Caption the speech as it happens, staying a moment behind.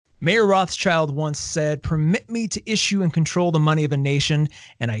Mayor Rothschild once said, "Permit me to issue and control the money of a nation,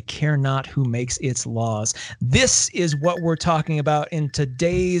 and I care not who makes its laws." This is what we're talking about in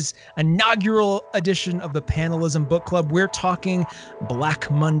today's inaugural edition of the Panelism Book Club. We're talking Black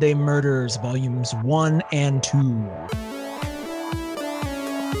Monday Murders, Volumes 1 and 2.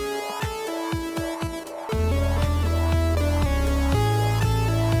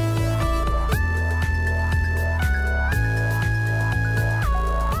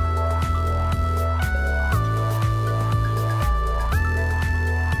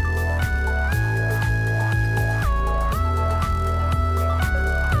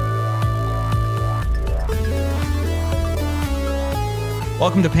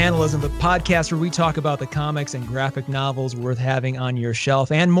 Welcome to Panelism, the podcast where we talk about the comics and graphic novels worth having on your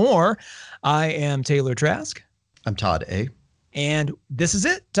shelf and more. I am Taylor Trask. I'm Todd A. And this is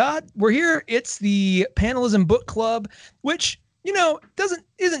it, Todd. We're here. It's the Panelism Book Club, which, you know,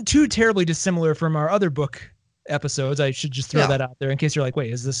 isn't too terribly dissimilar from our other book episodes. I should just throw that out there in case you're like,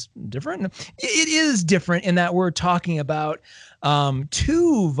 wait, is this different? It is different in that we're talking about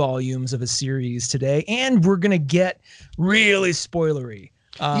 2 volumes of a series today, and we're going to get really spoilery.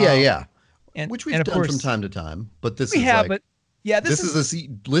 And which we've done from time to time, but this is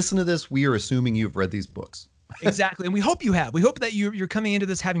listen to this. We are assuming you've read these books. Exactly. And we hope you have. We hope that you're coming into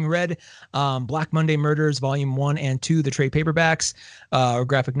this having read Black Monday Murders, Volume 1 and 2, the trade paperbacks or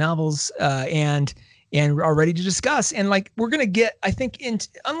graphic novels, and are ready to discuss. And like, we're going to get, I think,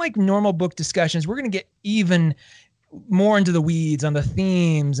 unlike normal book discussions, we're going to get even more into the weeds on the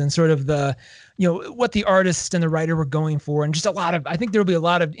themes and sort of the, you know, what the artist and the writer were going for. And just I think there'll be a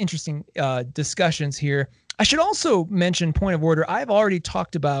lot of interesting discussions here. I should also mention, point of order, I've already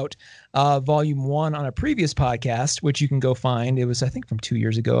talked about Volume 1 on a previous podcast, which you can go find. It was, I think, from 2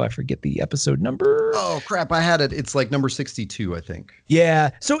 years ago. I forget the episode number. Oh, crap. I had it. It's like number 62, I think. Yeah.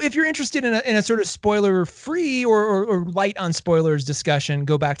 So if you're interested in a sort of spoiler-free or light on spoilers discussion,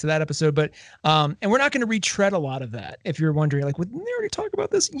 go back to that episode. But and we're not going to retread a lot of that. If you're wondering, like, didn't they already talk about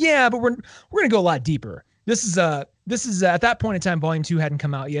this? Yeah, but we're going to go a lot deeper. This is at that point in time, Volume 2 hadn't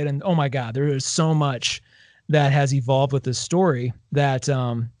come out yet. And oh my God, there is so much that has evolved with this story that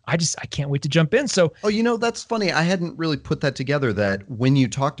I can't wait to jump in. So, you know, that's funny. I hadn't really put that together, that when you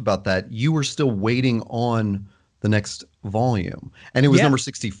talked about that, you were still waiting on the next volume. And it was number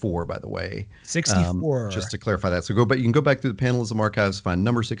 64, by the way. 64. Just to clarify that. So you can go back through the Panelism archives, find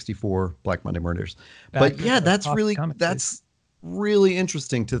number 64, Black Monday Murders. But yeah, that's really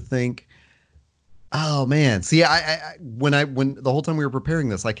interesting to think. Oh man. See, when the whole time we were preparing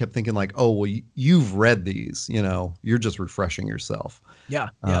this, I kept thinking like, oh, well, you've redd these, you know, you're just refreshing yourself. Yeah.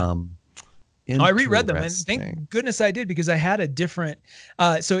 I reread them, and thank goodness I did, because I had a different,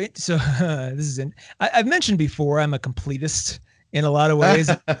 I've mentioned before, I'm a completist in a lot of ways.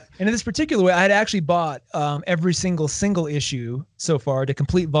 And in this particular way, I had actually bought every single issue so far to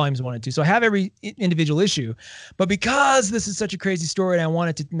complete volumes 1 and 2. So I have every individual issue. But because this is such a crazy story and I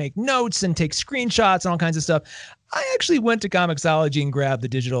wanted to make notes and take screenshots and all kinds of stuff, I actually went to Comixology and grabbed the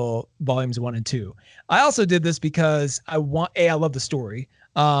digital volumes 1 and 2. I also did this because I love the story.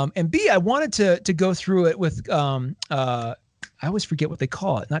 And B, I wanted to go through it with I always forget what they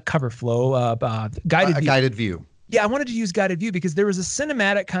call it. Not cover flow, guided view. Yeah, I wanted to use guided view because there was a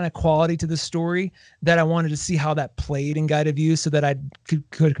cinematic kind of quality to the story that I wanted to see how that played in guided view, so that I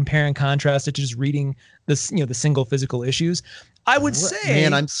could compare and contrast it to just reading this, you know, the single physical issues. I would say,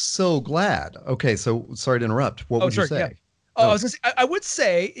 man, I'm so glad. Okay, so sorry to interrupt. What would you say? Yeah. I was gonna say, I would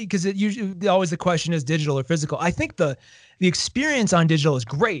say, because it usually always the question is digital or physical. I think the experience on digital is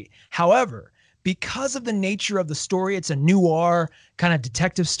great. However, because of the nature of the story, it's a noir kind of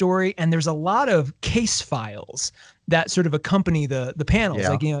detective story, and there's a lot of case files that sort of accompany the panels.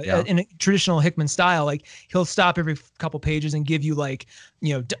 In a traditional Hickman style, like he'll stop every couple pages and give you like,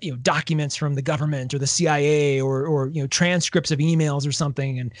 documents from the government or the CIA or transcripts of emails or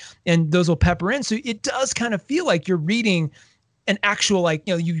something, and those will pepper in. So it does kind of feel like you're reading an actual,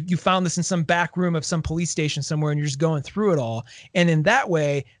 you found this in some back room of some police station somewhere and you're just going through it all. And in that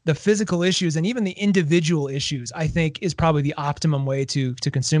way, the physical issues and even the individual issues, I think, is probably the optimum way to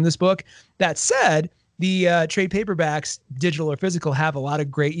consume this book. That said, the trade paperbacks, digital or physical, have a lot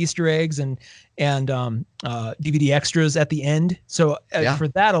of great Easter eggs and DVD extras at the end. So for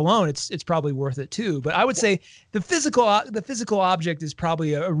that alone, it's probably worth it too. But I would say the physical object is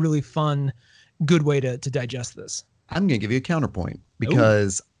probably a really fun, good way to digest this. I'm going to give you a counterpoint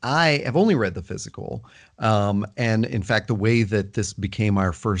because I have only read the physical. And in fact, the way that this became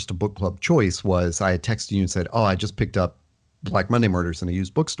our first book club choice was I had texted you and said, I just picked up Black Monday Murders in a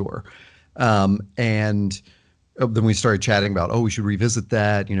used bookstore. And then we started chatting about, we should revisit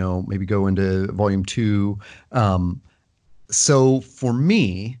that, maybe go into volume 2. So for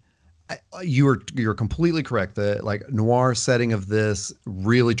me, you're completely correct. The like noir setting of this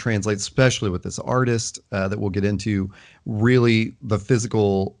really translates, especially with this artist that we'll get into. Really, the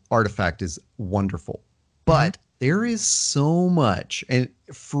physical artifact is wonderful, but there is so much and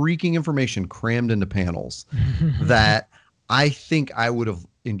freaking information crammed into panels that I think I would have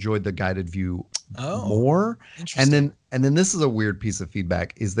enjoyed the guided view more. And then this is a weird piece of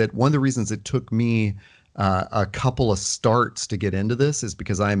feedback, is that one of the reasons it took me a couple of starts to get into this is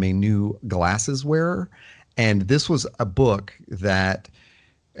because I'm a new glasses wearer. And this was a book that,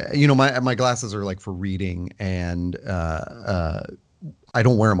 my glasses are like for reading, and I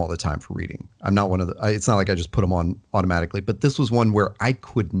don't wear them all the time for reading. I'm not one of the, it's not like I just put them on automatically, but this was one where I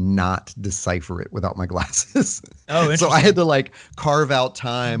could not decipher it without my glasses. Oh, so I had to like carve out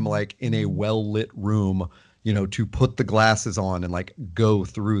time, like in a well-lit room, to put the glasses on and like go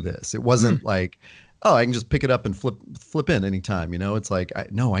through this. It wasn't like, I can just pick it up and flip in anytime. It's like,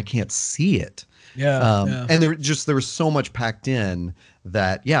 I can't see it. Yeah. And there was so much packed in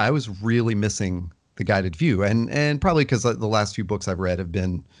that, I was really missing the guided view, and probably because the last few books I've read have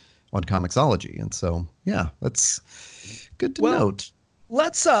been on Comixology, and so that's good to note.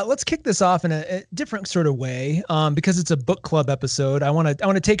 Let's kick this off in a different sort of way, because it's a book club episode. I want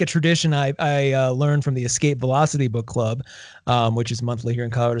to take a tradition I learned from the Escape Velocity Book Club, which is monthly here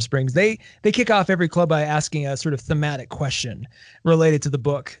in Colorado Springs. They kick off every club by asking a sort of thematic question related to the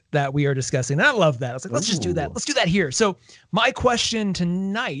book that we are discussing. And I love that. I was like, let's just do that. Let's do that here. So my question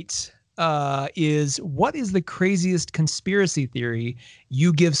tonight is, what is the craziest conspiracy theory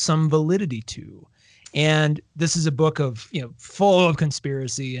you give some validity to? And this is a book of, full of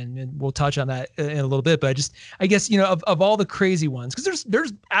conspiracy, and we'll touch on that in a little bit. But I guess, of all the crazy ones, because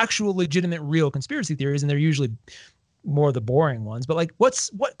there's actual legitimate real conspiracy theories, and they're usually more the boring ones. But like, what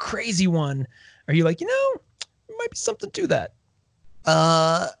crazy one are you like, there might be something to that?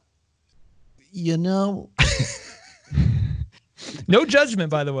 No judgment,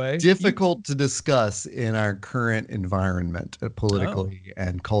 by the way. Difficult to discuss in our current environment, politically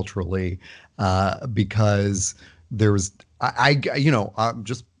and culturally, because there was, I'm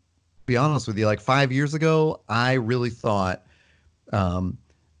just be honest with you, like 5 years ago, I really thought,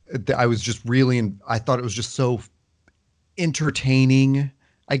 I was just really, I thought it was just so entertaining,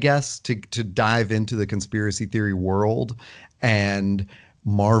 I guess, to dive into the conspiracy theory world and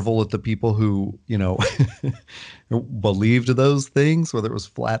marvel at the people who, believed those things, whether it was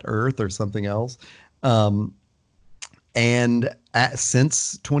flat earth or something else.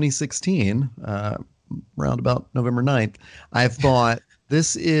 Since 2016, around about November 9th, I've thought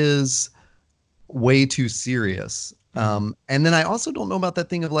this is way too serious. And then I also don't know about that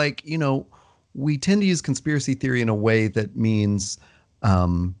thing of like, we tend to use conspiracy theory in a way that means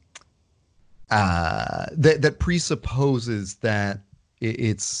that presupposes that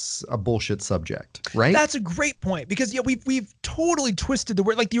it's a bullshit subject, right? That's a great point, because we've totally twisted the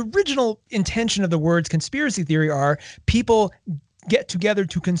word. Like, the original intention of the words conspiracy theory are people get together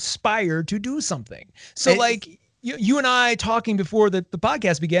to conspire to do something. So you and I talking before the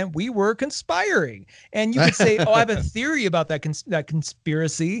podcast began, we were conspiring, and you could say, I have a theory about that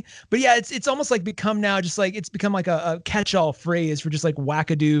conspiracy. But it's almost like become now just like, it's become like a catch-all phrase for just like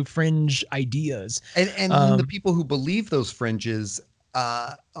wackadoo fringe ideas. And the people who believe those fringes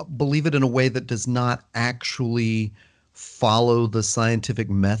believe it in a way that does not actually follow the scientific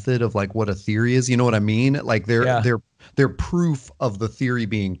method of like what a theory is. You know what I mean? Like their proof of the theory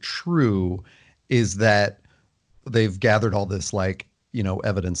being true is that they've gathered all this like,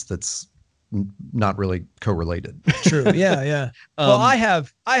 evidence that's not really correlated. True. Yeah. Well, I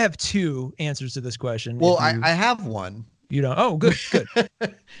have two answers to this question. Well, I have one. You don't. Oh, good.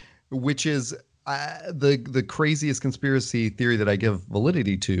 Which is the craziest conspiracy theory that I give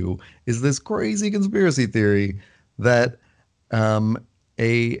validity to is this crazy conspiracy theory that God,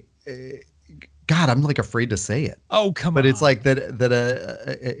 I'm like afraid to say it. Oh, come on. But it's like that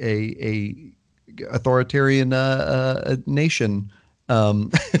a authoritarian nation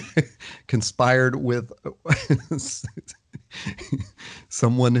conspired with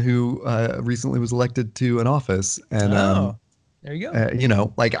someone who recently was elected to an office, and there you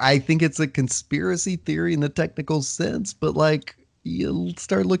go. Like, I think it's a conspiracy theory in the technical sense, but like you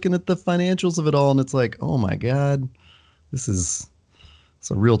start looking at the financials of it all, and it's like, oh my God, it's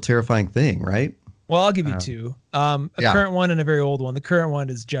a real terrifying thing, right? Well, I'll give you two. Current one and a very old one. The current one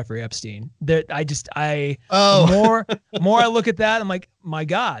is Jeffrey Epstein. More I look at that, I'm like, my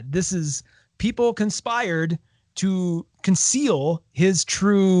God, this is people conspired to conceal his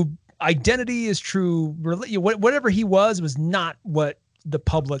true identity is true. Whatever he was not what the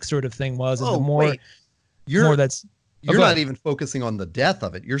public sort of thing was. And the more, you're that's you're not even focusing on the death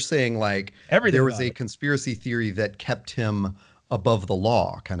of it. You're saying like there was a conspiracy theory that kept him above the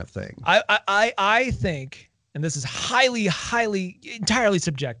law, kind of thing. I think, and this is highly entirely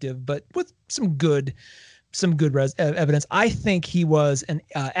subjective, but with some good evidence, I think he was an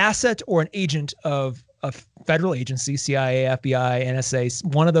asset or an agent of a federal agency, CIA, FBI, NSA,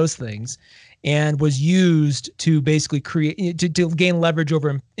 one of those things, and was used to basically create to gain leverage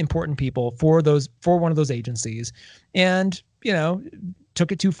over important people for one of those agencies, and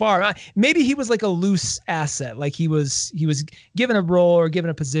took it too far. Maybe he was like a loose asset, like he was given a role or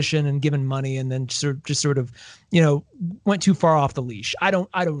given a position and given money, and then just sort of went too far off the leash. I don't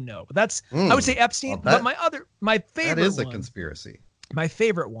know. But that's I would say Epstein. Well, but my favorite that is a conspiracy. My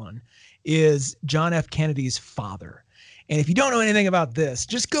favorite one is John F. Kennedy's father. And if you don't know anything about this,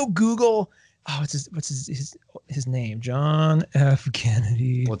 just go Google. What's his name? John F.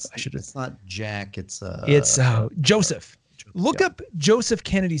 Kennedy. It's not Jack. It's Joseph. Look up Joseph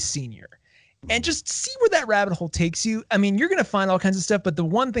Kennedy Sr. and just see where that rabbit hole takes you. I mean, you're going to find all kinds of stuff, but the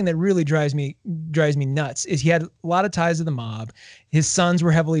one thing that really drives me nuts is he had a lot of ties to the mob. His sons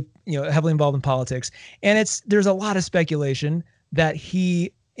were heavily involved in politics, and there's a lot of speculation that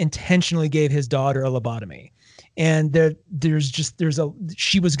he intentionally gave his daughter a lobotomy. And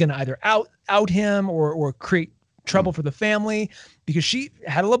she was going to either out him or create trouble for the family because she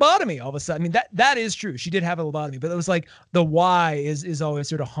had a lobotomy all of a sudden. I mean, that is true. She did have a lobotomy, but it was like the why is always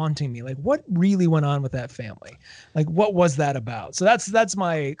sort of haunting me. Like, what really went on with that family? Like, what was that about? So that's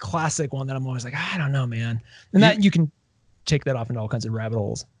my classic one that I'm always like, I don't know, man. And that you can take that off into all kinds of rabbit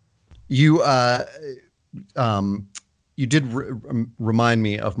holes. You did remind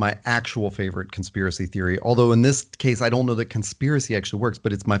me of my actual favorite conspiracy theory. Although in this case, I don't know that conspiracy actually works,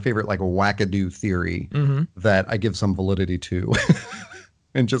 but it's my favorite, like a wackadoo theory that I give some validity to.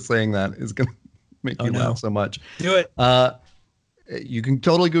 And just saying that is going to make you laugh so much. Do it. You can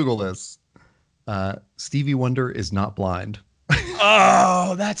totally Google this. Stevie Wonder is not blind.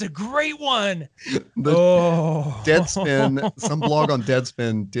 Oh, that's a great one. Deadspin, some blog on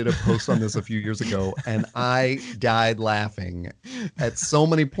Deadspin did a post on this a few years ago, and I died laughing at so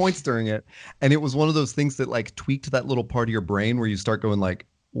many points during it. And it was one of those things that like tweaked that little part of your brain where you start going like,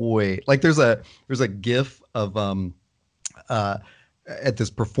 wait, like there's a GIF of at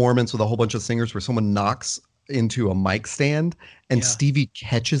this performance with a whole bunch of singers where someone knocks into a mic stand and Stevie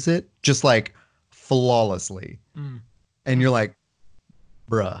catches it just like flawlessly. And you're like,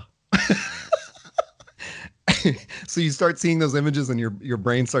 bruh. So you start seeing those images and your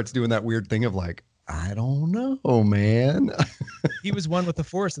brain starts doing that weird thing of like, I don't know, man. He was one with the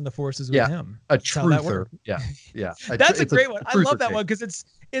force and the force is with him. That's truther. Yeah. That's a great one. I love that one because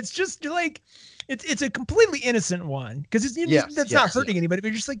it's just like it's a completely innocent one because it's not hurting anybody, but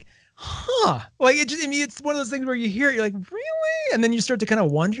you're just like, like it's one of those things where you hear it, you're like, really? And then you start to kind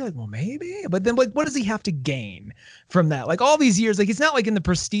of wonder, you're like, well, maybe. But then like, what does he have to gain from that? Like all these years, like it's not like in the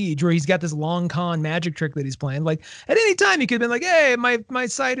Prestige where he's got this long con magic trick that he's playing. Like at any time he could have been like, hey, my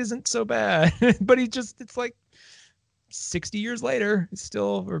sight isn't so bad. But it's like 60 years later, it's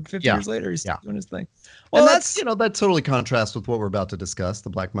still, or 50 years later, he's still doing his thing. Well, and that's that totally contrasts with what we're about to discuss, the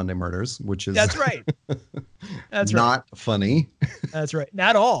Black Monday murders, which is that's right. That's not funny. That's right.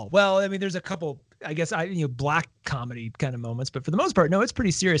 Not all. Well, I mean, there's a couple, I guess, black comedy kind of moments, but for the most part, no, it's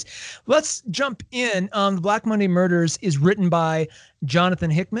pretty serious. Let's jump in. The Black Monday Murders is written by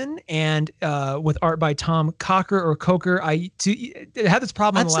Jonathan Hickman and with art by Tom Coker. I had this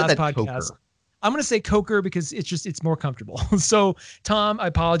problem on the last podcast. Coker. I'm going to say Coker because it's more comfortable. So Tom, I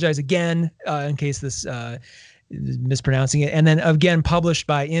apologize again in case this is mispronouncing it. And then again, published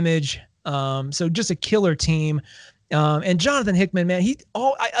by Image. So just a killer team. And Jonathan Hickman, man,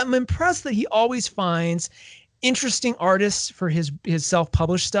 I'm impressed that he always finds interesting artists for his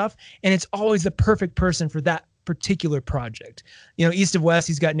self-published stuff. And it's always the perfect person for that particular project. East of West,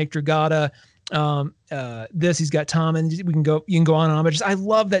 he's got Nick Dragata. He's got Tom, and you can go on and on, but I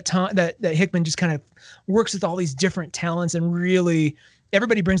love that that Hickman just kind of works with all these different talents, and really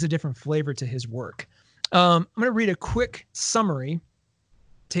everybody brings a different flavor to his work. I'm going to read a quick summary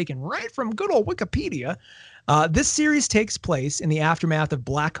taken right from good old Wikipedia. This series takes place in the aftermath of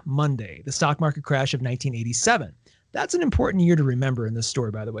Black Monday, the stock market crash of 1987. That's an important year to remember in this story,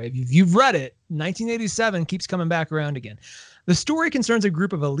 by the way. If you've read it, 1987 keeps coming back around again. The story concerns a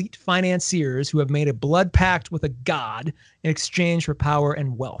group of elite financiers who have made a blood pact with a god in exchange for power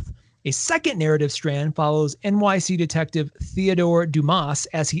and wealth. A second narrative strand follows NYC detective Theodore Dumas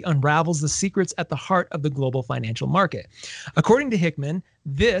as he unravels the secrets at the heart of the global financial market. According to Hickman,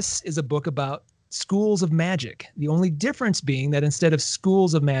 this is a book about schools of magic. The only difference being that instead of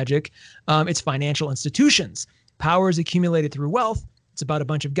schools of magic, it's financial institutions. Powers accumulated through wealth. It's about a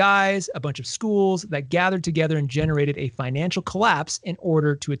bunch of guys, a bunch of schools that gathered together and generated a financial collapse in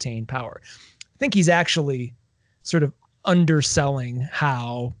order to attain power. I think he's actually sort of underselling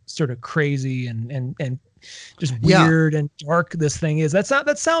how sort of crazy and just weird and dark this thing is.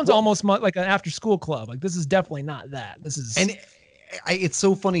 That sounds almost like an after school club. Like, this is definitely not that. This is, and it's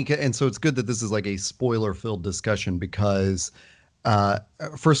so funny. And so it's good that this is like a spoiler filled discussion because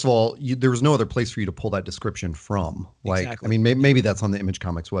first of all, there was no other place for you to pull that description from. Like, exactly. I mean, maybe that's on the Image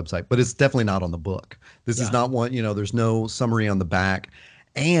Comics website, but it's definitely not on the book. This is not one, there's no summary on the back.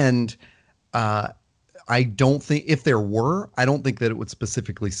 And I don't think, if there were, I don't think that it would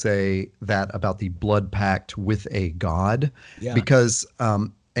specifically say that about the blood pact with a god, because,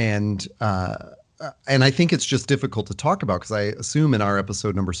 and I think it's just difficult to talk about because I assume in our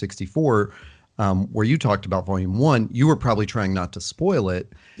episode number 64, where you talked about volume 1, you were probably trying not to spoil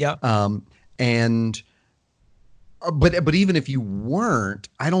it. Yeah. But even if you weren't,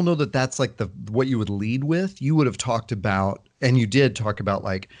 I don't know that that's like what you would lead with. You would have talked about, and you did talk about,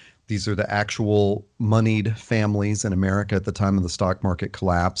 like, these are the actual moneyed families in America at the time of the stock market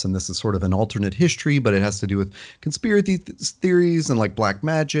collapse. And this is sort of an alternate history, but it has to do with conspiracy theories and like black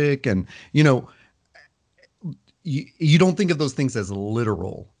magic. And, you don't think of those things as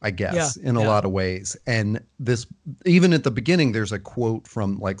literal, I guess, in a lot of ways. And this, even at the beginning, there's a quote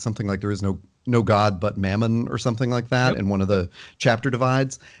from like something like there is no God but Mammon or something like that in one of the chapter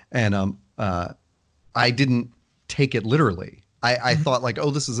divides. And I didn't take it literally. I thought like, oh,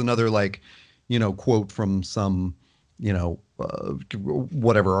 this is another like, quote from some,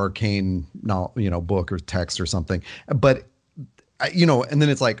 whatever arcane, book or text or something. But and then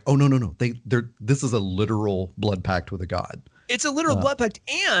it's like, oh, no. This is a literal blood pact with a god. It's a literal blood pact.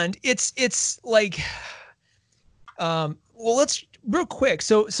 And it's like, well, let's real quick.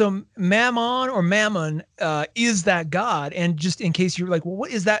 So Mammon is that god. And just in case you're like, well, what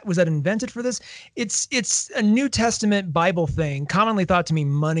is that? Was that invented for this? It's a New Testament Bible thing, commonly thought to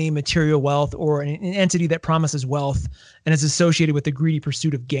mean money, material wealth, or an entity that promises wealth and is associated with the greedy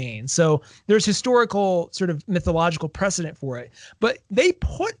pursuit of gain. So there's historical sort of mythological precedent for it, but they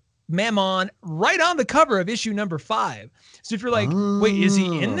put Mammon right on the cover of issue number 5. So if you're like, wait, is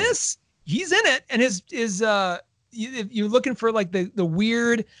he in this? He's in it. And if you're looking for like the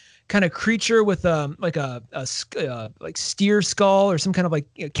weird kind of creature with like a like steer skull or some kind of like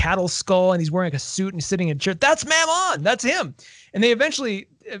cattle skull, and he's wearing like a suit and he's sitting in a chair, that's Mammon. That's him. And they eventually,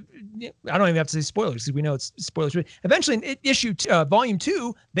 I don't even have to say spoilers because we know it's spoilers. Eventually in issue volume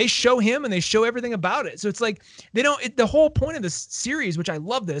 2, they show him and they show everything about it. So it's like the whole point of this series, which I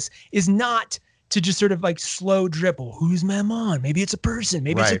love this, is not to just sort of like slow dribble. Who's Mammon? Maybe it's a person.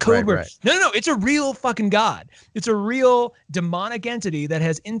 Maybe it's a code word. Right. No. It's a real fucking god. It's a real demonic entity that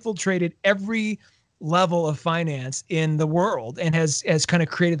has infiltrated every level of finance in the world and has kind of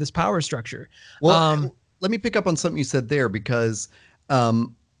created this power structure. Well, let me pick up on something you said there because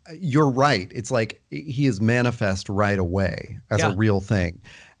you're right. It's like he is manifest right away as a real thing.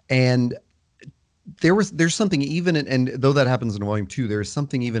 And there's something even and though that happens in volume 2, there's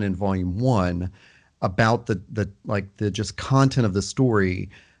something even in volume 1 about the just content of the story.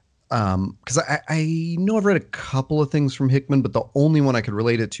 Because I know I've read a couple of things from Hickman, but the only one I could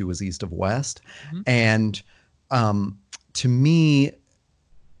relate it to was East of West. Mm-hmm. And to me,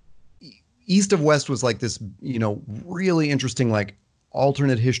 East of West was like this, really interesting, like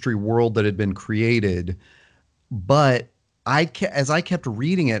alternate history world that had been created, but as I kept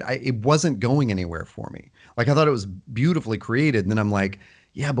reading it, it wasn't going anywhere for me. Like I thought it was beautifully created. And then I'm like,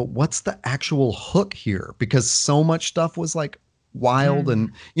 yeah, but what's the actual hook here? Because so much stuff was like wild.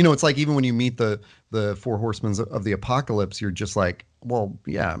 And, it's like, even when you meet the 4 horsemen of the apocalypse, you're just like, well,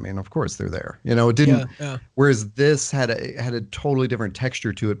 yeah, I mean, of course they're there, it didn't, whereas this had a totally different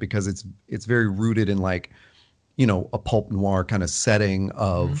texture to it because it's very rooted in like, a pulp noir kind of setting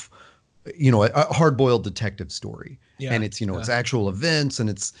of, a hard-boiled detective story. Yeah, and it's, it's actual events, and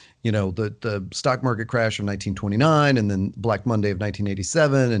it's, the stock market crash of 1929 and then Black Monday of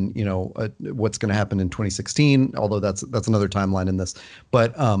 1987 and, what's going to happen in 2016, although that's another timeline in this.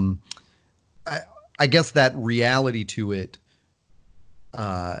 But I guess that reality to it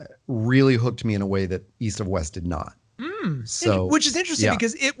really hooked me in a way that East of West did not. So, which is interesting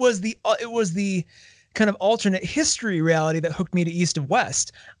because it was the kind of alternate history reality that hooked me to East of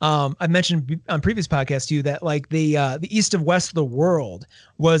West. I mentioned on previous podcasts to you that like the East of West of the World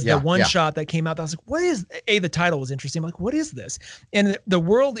was the one shot that came out that I was like, what is the title was interesting. I'm like, what is this? And the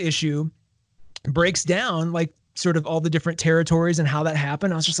world issue breaks down like sort of all the different territories and how that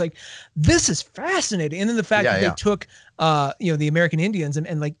happened. I was just like, this is fascinating. And then the fact that they took, the American Indians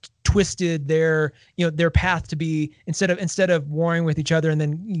and like twisted their path to be, instead of warring with each other and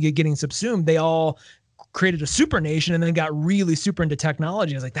then getting subsumed, they all created a super nation and then got really super into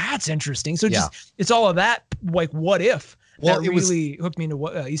technology. I was like, that's interesting. So it's all of that, like, what if that really hooked me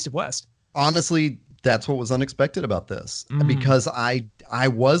into East of West. Honestly, that's what was unexpected about this, because I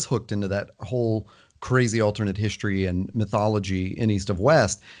was hooked into that whole crazy alternate history and mythology in East of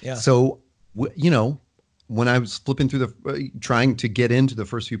West. Yeah. So, when I was flipping through trying to get into the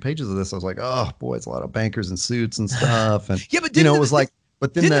first few pages of this, I was like, oh boy, it's a lot of bankers and suits and stuff. And but it was like,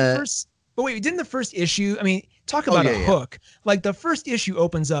 but then didn't the first issue, I mean, talk about a hook. Like the first issue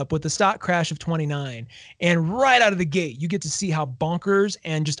opens up with the stock crash of 29, and right out of the gate, you get to see how bonkers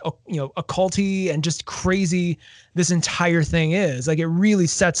and just, occulty and just crazy this entire thing is. Like it really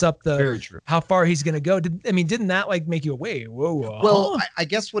sets up how far he's going to go. Didn't that like make you away? Whoa. Well, I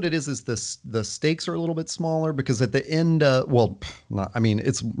guess what it is the stakes are a little bit smaller, because at the end,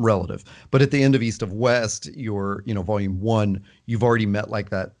 it's relative, but at the end of East of West, volume 1, you've already met like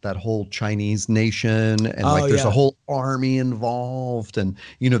that whole Chinese nation, and there's a whole army involved, and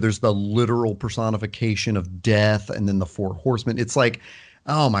there's the literal personification of death, and then the 4 horsemen. It's like,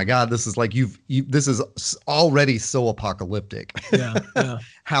 oh my God, this is like this is already so apocalyptic. Yeah.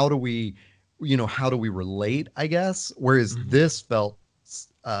 How do we relate, I guess? Whereas this felt,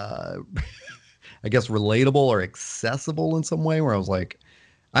 I guess, relatable or accessible in some way, where I was like,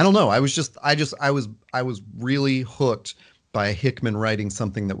 I don't know. I was really hooked by Hickman writing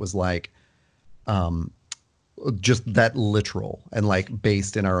something that was like, just that literal and like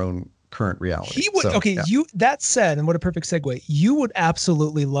based in our own current reality. That said, and what a perfect segue, you would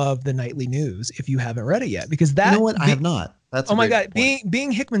absolutely love the Nightly News if you haven't read it yet, because I have not. That's my God,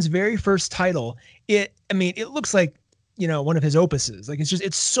 being Hickman's very first title, it looks like one of his opuses. Like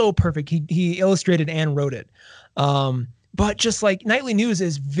it's so perfect. He illustrated and wrote it. But just like Nightly News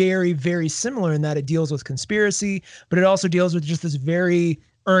is very, very similar in that it deals with conspiracy, but it also deals with just this very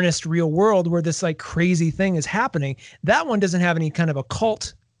earnest real world where this like crazy thing is happening. That one doesn't have any kind of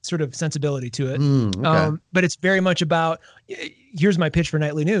occult sort of sensibility to it. Okay. But it's very much about, here's my pitch for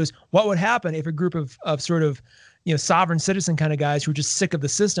Nightly News. What would happen if a group of sort of, sovereign citizen kind of guys who are just sick of the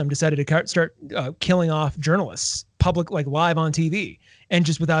system decided to start killing off journalists, public, like live on TV, and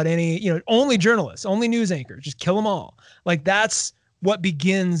just without any, only journalists, only news anchors, just kill them all. Like that's what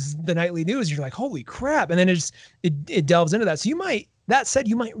begins the Nightly News. You're like, holy crap. And then it delves into that. So you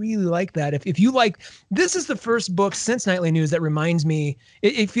might really like that. If you like, this is the first book since Nightly News that reminds me,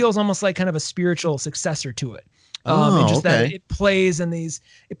 it feels almost like kind of a spiritual successor to it. That it plays in this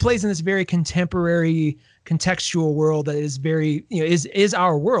very contemporary contextual world that is very, is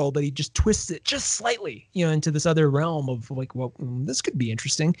our world, but he just twists it just slightly, into this other realm of like, well, this could be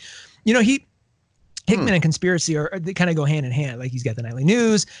interesting. Hickman and conspiracy they kind of go hand in hand. Like he's got the Nightly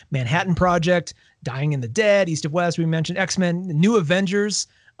News, Manhattan Project, Dying in the Dead, East of West. We mentioned X-Men, New Avengers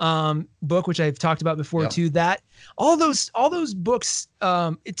book, which I've talked about before too. That all those books,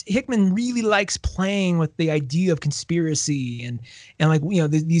 Hickman really likes playing with the idea of conspiracy and like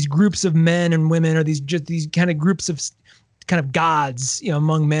these groups of men and women, or these kind of groups of kind of gods,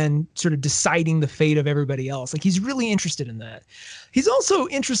 among men, sort of deciding the fate of everybody else. Like he's really interested in that. He's also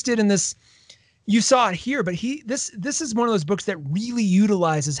interested in this. You saw it here, but this is one of those books that really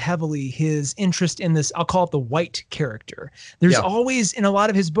utilizes heavily his interest in this, I'll call it the white character. There's always in a lot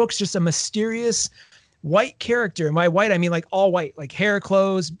of his books just a mysterious white character. And by white, I mean like all white, like hair,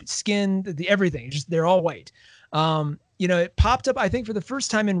 clothes, skin, everything. Just they're all white. It popped up, I think, for the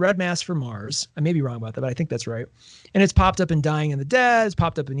first time in Red Mask for Mars. I may be wrong about that, but I think that's right. And it's popped up in Dying in the Dead. It's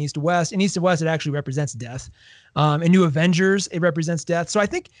popped up in East of West. In East of West, it actually represents death. In New Avengers, it represents death. So I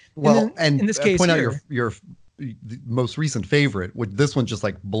think, in this case, point out your most recent favorite. This one just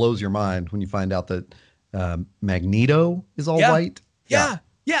like blows your mind when you find out that Magneto is all white. Yeah.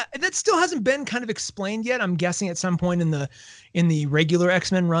 That still hasn't been kind of explained yet. I'm guessing at some point in the regular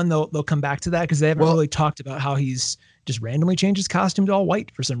X-Men run, they'll come back to that, because they haven't really talked about how he's just randomly changed his costume to all white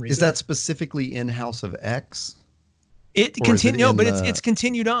for some reason. Is that specifically in House of X? It's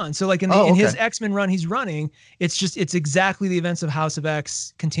continued on. So like in his X-Men run he's running, it's exactly the events of House of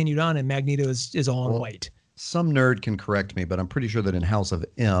X continued on, and Magneto is all in white. Some nerd can correct me, but I'm pretty sure that in House of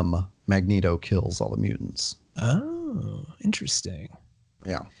M, Magneto kills all the mutants. Oh, interesting.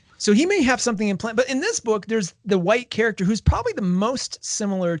 Yeah. So he may have something in plan, but in this book, there's the white character who's probably the most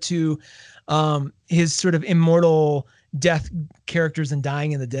similar to his sort of immortal death characters in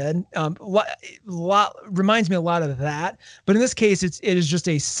Dying in the Dead. Lot reminds me a lot of that, but in this case, it is just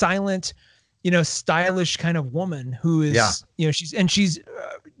a silent, stylish kind of woman who is, she's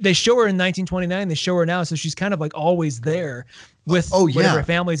they show her in 1929, they show her now, so she's kind of like always there with whatever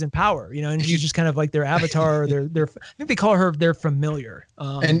families in power, and she's just kind of like their avatar. I think they call her their familiar.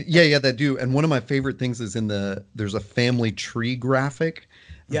 And they do. And one of my favorite things is there's a family tree graphic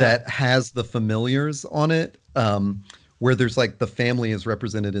that has the familiars on it. Where there's like the family is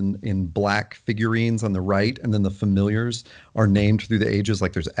represented in black figurines on the right, and then the familiars are named through the ages.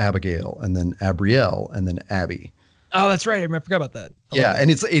 Like there's Abigail, and then Abrielle, and then Abby. Oh, that's right. I forgot about that. And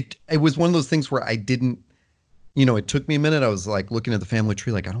it was one of those things where I didn't, it took me a minute. I was like looking at the family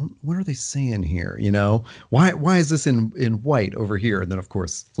tree, like what are they saying here? Why is this in white over here? And then of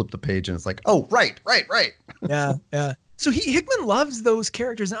course flip the page and it's like, oh, right. Yeah. So Hickman loves those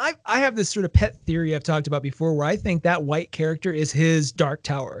characters, and I have this sort of pet theory I've talked about before, where I think that white character is his Dark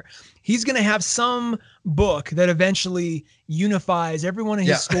Tower. He's going to have some book that eventually unifies every one of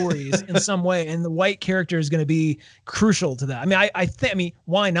his stories in some way, and the white character is going to be crucial to that. I mean,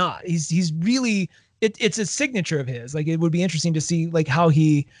 why not? He's really it's a signature of his. Like, it would be interesting to see like how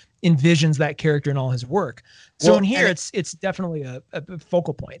he envisions that character in all his work. So in here, it's definitely a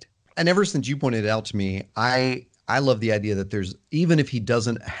focal point. And ever since you pointed it out to me, I love the idea that there's, even if he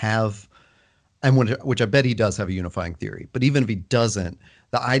doesn't have, which I bet he does have a unifying theory, but even if he doesn't,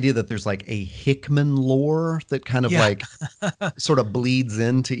 the idea that there's like a Hickman lore that kind of like sort of bleeds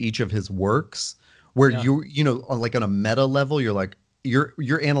into each of his works, where like on a meta level, you're like,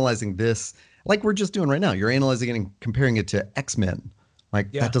 you're analyzing this like we're just doing right now. You're analyzing it and comparing it to X-Men.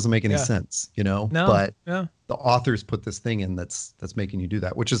 Like that doesn't make any sense, No, but the authors put this thing in that's making you do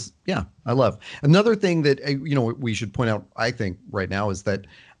that, which is, I love. Another thing that, we should point out, I think right now, is that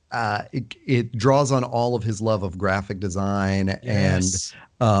it draws on all of his love of graphic design and,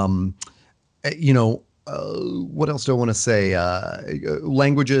 what else do I want to say?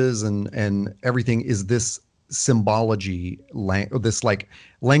 Languages and everything is this symbology, this like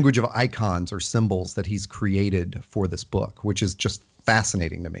language of icons or symbols that he's created for this book, which is just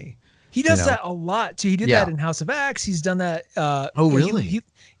fascinating to me. He does that a lot too. He did that in House of X. He's done that. Oh, really?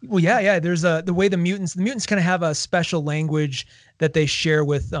 There's the way the mutants kind of have a special language that they share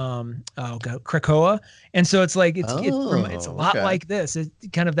with Krakoa, and so it's like it's a lot like this. It's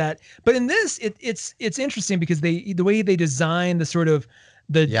kind of that, but in this, it's interesting because the way they design the sort of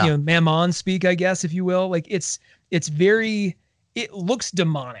Mammon speak, I guess, if you will, like it looks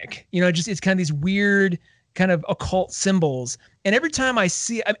demonic. It's kind of these weird kind of occult symbols. And every time I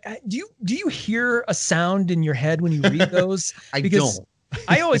see, do you hear a sound in your head when you read those? I don't.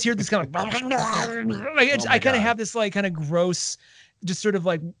 I always hear this kind of I kind of have this like kind of gross, just sort of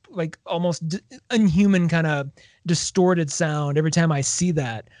like almost unhuman kind of distorted sound every time I see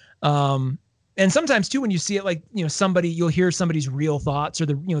that. And sometimes too, when you see it, like, you'll hear somebody's real thoughts or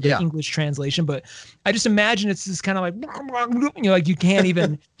the English translation, but I just imagine it's this kind of like, like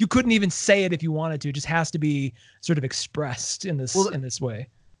you couldn't even say it if you wanted to. It just has to be sort of expressed in this way.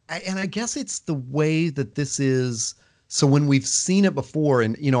 And I guess it's the way that this is. So when we've seen it before,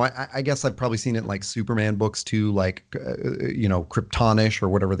 and, I guess I've probably seen it in like Superman books too, like, Kryptonish or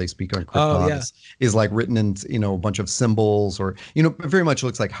whatever they speak on Krypton is like written in, a bunch of symbols or, it very much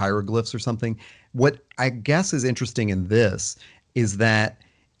looks like hieroglyphs or something. What I guess is interesting in this is that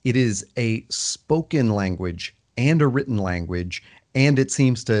it is a spoken language and a written language, and it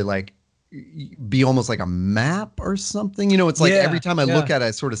seems to like be almost like a map or something. It's like every time I look at it,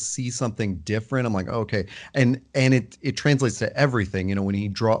 I sort of see something different. I'm like, oh, okay. And it translates to everything. When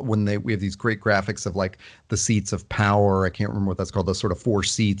we have these great graphics of like the seats of power. I can't remember what that's called, those sort of 4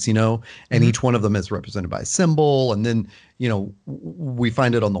 seats, and each one of them is represented by a symbol. And then, we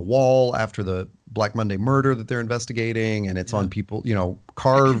find it on the wall after the Black Monday murder that they're investigating, and it's on people,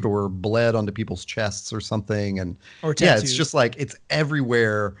 carved or bled onto people's chests or something. And it's just like, it's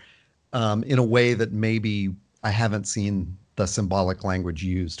everywhere. In a way that maybe I haven't seen the symbolic language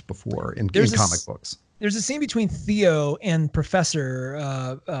used before in comic books. There's a scene between Theo and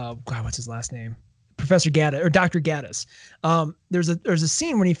Professor, what's his last name? Professor Gaddis or Dr. Gaddis. There's a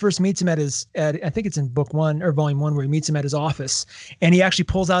scene when he first meets him at I think it's in book 1 or volume 1, where he meets him at his office, and he actually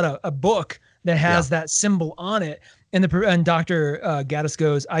pulls out a book that has that symbol on it. And Dr. Gaddis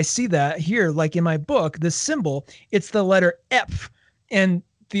goes, "I see that here, like in my book, this symbol, it's the letter F." And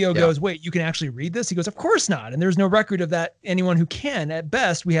Theo goes, "Wait, you can actually read this?" He goes, "Of course not. And there's no record of that. Anyone who can, at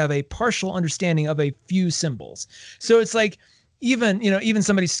best, we have a partial understanding of a few symbols." So it's like, even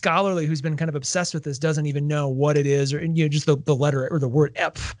somebody scholarly who's been kind of obsessed with this doesn't even know what it is, or just the letter or the word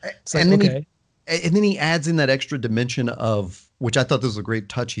ep. It's like, and then he adds in that extra dimension of, which I thought this was a great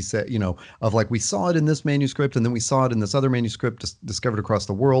touch. He said, of like, we saw it in this manuscript and then we saw it in this other manuscript discovered across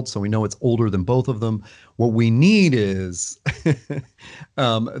the world. So we know it's older than both of them. What we need is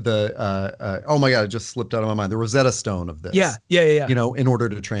oh my God, it just slipped out of my mind. The Rosetta Stone of this. Yeah. In order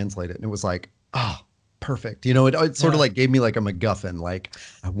to translate it. And it was like, oh, perfect. It sort of like gave me like a MacGuffin. Like,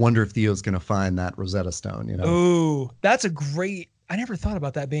 I wonder if Theo's going to find that Rosetta Stone, Oh, that's a great, I never thought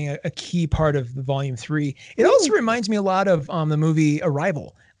about that being a key part of the volume 3. It also reminds me a lot of the movie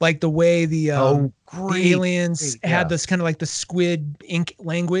Arrival, like the way the aliens had this kind of like the squid ink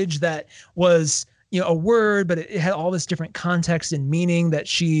language that was, a word, but it had all this different context and meaning that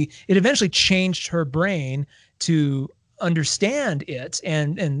it eventually changed her brain to understand it.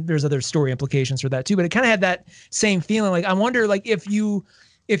 And there's other story implications for that too, but it kind of had that same feeling. Like, I wonder, like, if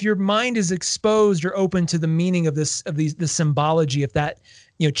your mind is exposed or open to the meaning of this symbology, if that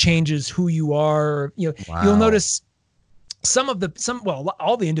changes who you are, Wow. You'll notice all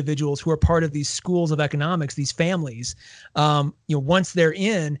the individuals who are part of these schools of economics, these families, once they're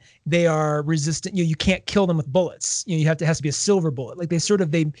in, they are resistant. You can't kill them with bullets. It has to be a silver bullet. Like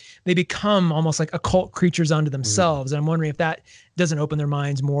they become almost like occult creatures unto themselves. And I'm wondering if that doesn't open their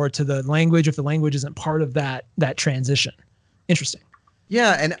minds more to the language, if the language isn't part of that transition. Interesting.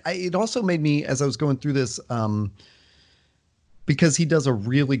 Yeah, and it also made me, as I was going through this, because he does a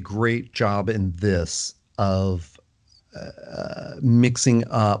really great job in this of mixing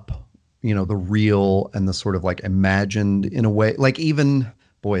up, the real and the sort of like imagined in a way. Like, even,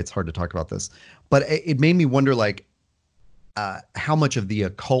 boy, it's hard to talk about this, but it made me wonder, like, how much of the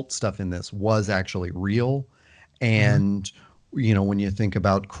occult stuff in this was actually real. And, when you think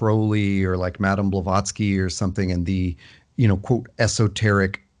about Crowley or like Madame Blavatsky or something, and the quote,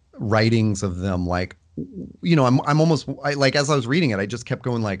 esoteric writings of them, like, I'm almost like, as I was reading it, I just kept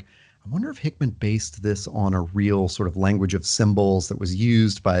going like, I wonder if Hickman based this on a real sort of language of symbols that was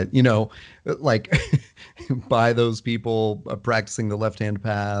used by, like by those people practicing the left-hand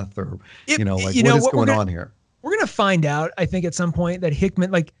path, or, what is going on here? We're going to find out, I think, at some point that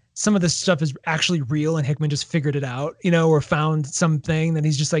Hickman, like, some of this stuff is actually real and Hickman just figured it out, or found something that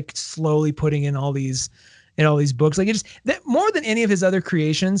he's just like slowly putting in all these books. Like, that more than any of his other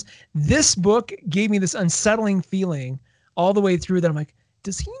creations, this book gave me this unsettling feeling all the way through that I'm like,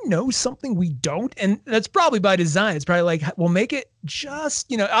 does he know something we don't? And that's probably by design. It's probably like, we'll make it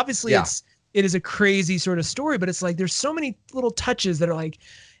just, obviously it is a crazy sort of story, but it's like, there's so many little touches that are like,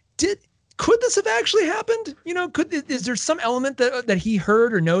 could this have actually happened? Is there some element that he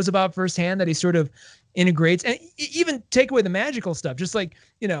heard or knows about firsthand that he sort of integrates? And even take away the magical stuff, just like,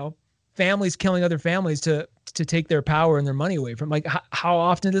 families killing other families to take their power and their money away from, like, how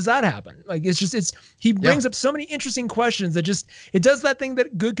often does that happen? Like, he brings up so many interesting questions that it does that thing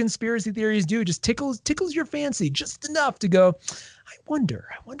that good conspiracy theories do, just tickles your fancy just enough to go, I wonder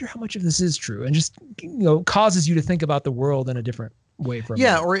how much of this is true, and just, causes you to think about the world in a different way for a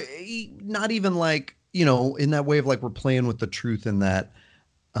moment. Or not even like, in that way of like, we're playing with the truth in that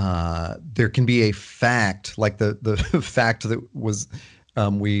there can be a fact, like the fact that was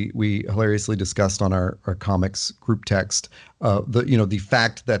we hilariously discussed on our comics group text, the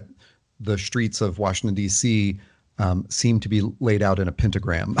fact that the streets of Washington, D.C. Seem to be laid out in a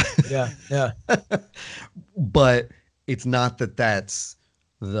pentagram. Yeah. But it's not that that's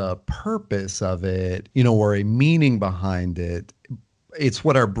the purpose of it, or a meaning behind it. It's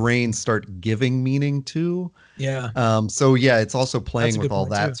what our brains start giving meaning to. Yeah. So yeah, it's also playing with all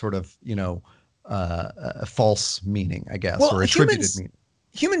that too. Sort of, false meaning, I guess, or attributed meaning.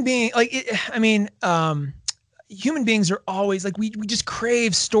 Human beings are always like, we just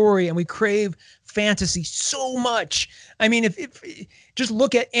crave story and we crave fantasy so much. I mean, if just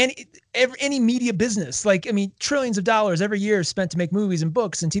look at any media business, like, trillions of dollars every year spent to make movies and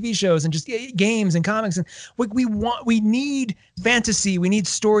books and TV shows and just games and comics. And we need fantasy, we need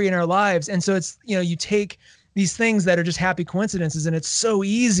story in our lives. And so it's, you take these things that are just happy coincidences, and it's so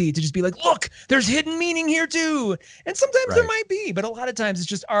easy to just be like, look, there's hidden meaning here too. And sometimes there might be, but a lot of times it's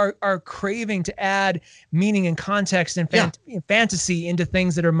just our craving to add meaning and context and fantasy into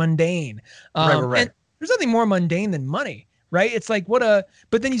things that are mundane. Right. And there's nothing more mundane than money, right? It's like, but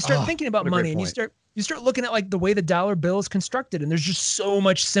then you start thinking about money, and you start looking at like the way the dollar bill is constructed, and there's just so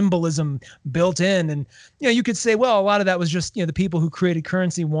much symbolism built in. And, you could say, well, a lot of that was just, the people who created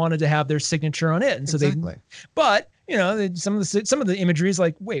currency wanted to have their signature on it. And so but some of the imagery is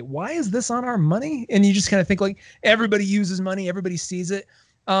like, wait, why is this on our money? And you just kind of think like, everybody uses money, everybody sees it.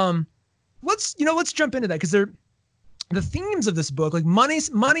 Let's jump into that, because the themes of this book, like money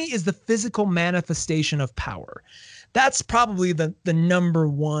is the physical manifestation of power. That's probably the number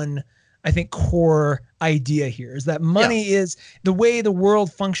one, I think, core idea here, is that money is the way the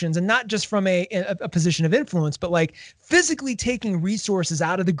world functions, and not just from a position of influence, but like physically taking resources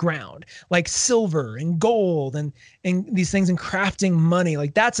out of the ground, like silver and gold and these things, and crafting money.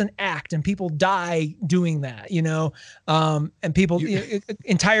 Like that's an act, and people die doing that, and people,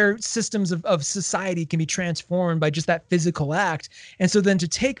 entire systems of society can be transformed by just that physical act. And so then to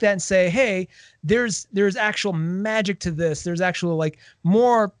take that and say, hey, there's actual magic to this. There's actual like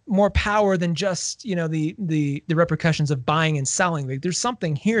more power than just, the repercussions of buying and selling. Like there's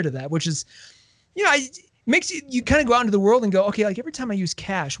something here to that, which is, it makes you kind of go out into the world and go, okay, like every time I use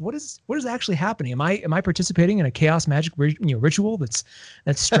cash, what is actually happening? Am I participating in a chaos magic ritual that's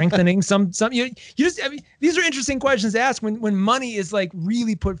strengthening some these are interesting questions to ask when money is like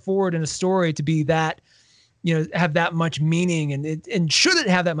really put forward in a story to be that, have that much meaning, and should it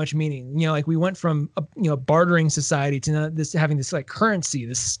have that much meaning? Like we went from a bartering society to this having this like currency,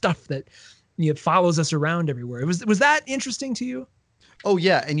 this stuff that follows us around everywhere. Was that interesting to you? Oh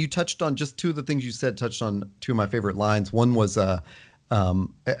yeah, and you touched on just two of the things you said. Touched on two of my favorite lines. One was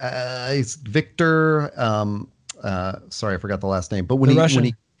it's Victor. Sorry, I forgot the last name. But when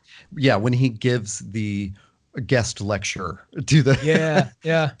he gives the guest lecture to the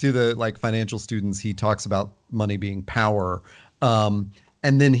to the like financial students, he talks about money being power.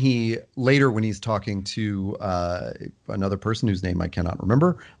 And then he later, when he's talking to another person whose name I cannot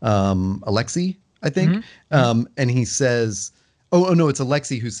remember, Alexi, I think, and he says, oh no, it's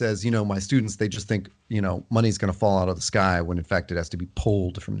Alexi who says, my students, they just think, money's going to fall out of the sky when in fact it has to be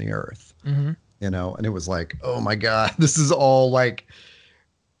pulled from the earth. And it was like, oh my God, this is all like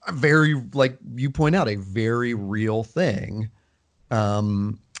a very, like you point out, a very real thing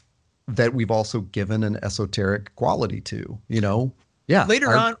that we've also given an esoteric quality to, Yeah. Later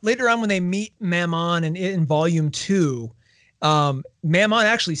on, when they meet Mammon in volume 2, Mammon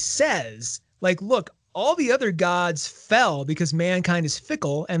actually says, like, look, all the other gods fell because mankind is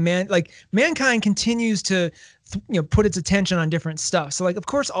fickle, and mankind continues to, put its attention on different stuff. So like, of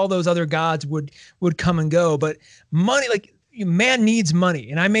course, all those other gods would come and go, but money, like man needs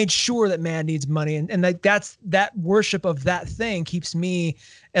money. And I made sure that man needs money. And that's that worship of that thing keeps me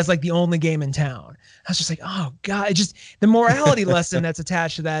as like the only game in town. I was just like, oh God, the morality lesson that's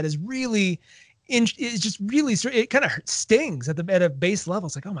attached to that is really, it kind of stings at a base level.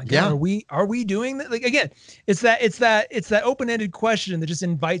 It's like, oh my God, are we doing that? Like, again, it's that open-ended question that just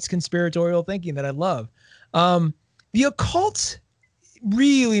invites conspiratorial thinking that I love. The occult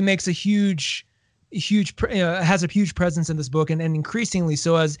really makes a huge has a huge presence in this book, and increasingly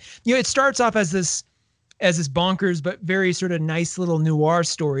so. As it starts off as this bonkers but very sort of nice little noir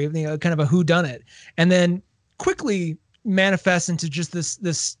story of kind of a whodunit, and then quickly manifests into just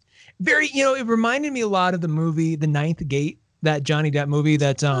this very, it reminded me a lot of the movie The Ninth Gate, that Johnny Depp movie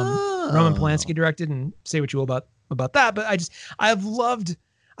that Roman Polanski directed, and say what you will about that, but I've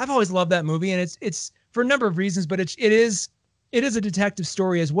always loved that movie, and it's for a number of reasons, but it is a detective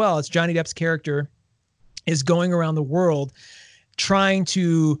story as well. It's Johnny Depp's character is going around the world trying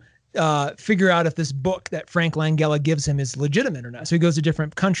to figure out if this book that Frank Langella gives him is legitimate or not. So he goes to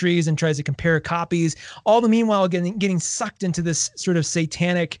different countries and tries to compare copies, all the meanwhile getting sucked into this sort of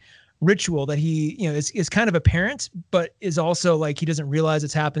satanic ritual that he, is kind of apparent, but is also like he doesn't realize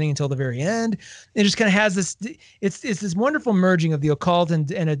it's happening until the very end. It just kind of has this, it's this wonderful merging of the occult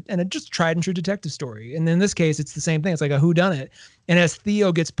and a just tried and true detective story. And in this case, it's the same thing. It's like a whodunit. And as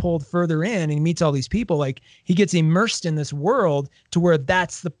Theo gets pulled further in and he meets all these people, like he gets immersed in this world to where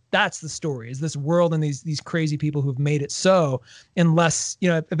that's the story, is this world and these crazy people who've made it so. Unless,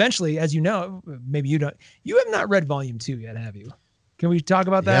 eventually, as maybe you have not read volume 2 yet, have you? Can we talk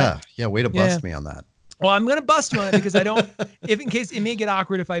about that? Yeah. Way to bust me on that. Well, I'm going to bust you on it because I don't, in case it may get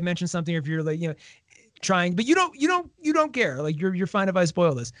awkward if I mention something, or if you're like, trying, but you don't care. Like you're fine if I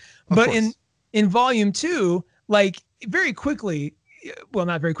spoil this. But in volume 2, like very quickly, well,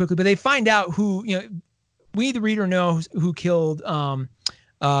 not very quickly, but they find out who, we, the reader, know who killed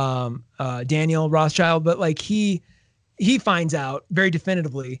Daniel Rothschild, but like he finds out very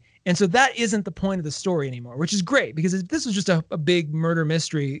definitively. And so that isn't the point of the story anymore, which is great, because if this was just a big murder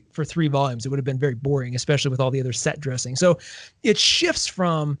mystery for 3 volumes, it would have been very boring, especially with all the other set dressing. So it shifts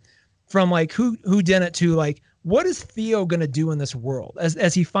from like who did it to like, what is Theo going to do in this world?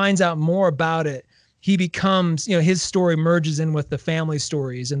 As he finds out more about it, he becomes, his story merges in with the family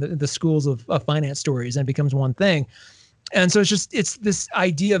stories and the schools of finance stories, and becomes one thing. And so it's this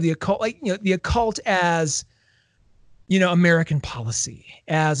idea of the occult, like, the occult as, American policy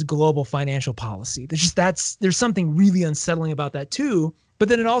as global financial policy. There's something really unsettling about that too. But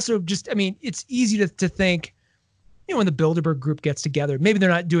then it also it's easy to think, when the Bilderberg group gets together, maybe they're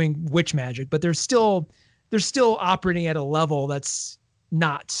not doing witch magic, but they're still operating at a level that's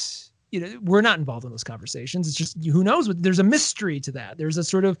not, we're not involved in those conversations. It's just, who knows there's a mystery to that. There's a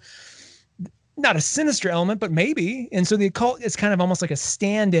sort of, not a sinister element, but maybe. And so the occult is kind of almost like a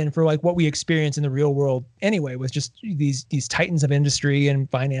stand-in for like what we experience in the real world anyway, with just these titans of industry and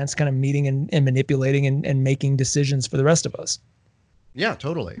finance kind of meeting and manipulating and making decisions for the rest of us. Yeah,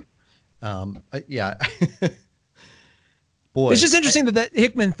 totally. Yeah. Boy, it's just interesting that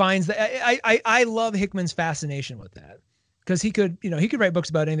Hickman finds that. I love Hickman's fascination with that, because he could write books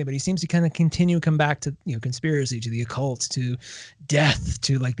about anything, but he seems to kind of come back to conspiracy, to the occult, to death,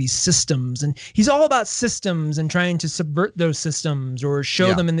 to like these systems, and he's all about systems and trying to subvert those systems or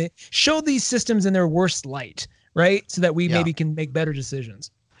show them show these systems in their worst light, right? So that we maybe can make better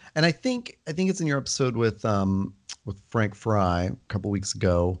decisions. And I think it's in your episode with Frank Fry a couple weeks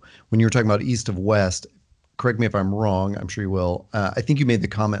ago when you were talking about East of West. Correct me if I'm wrong. I'm sure you will. I think you made the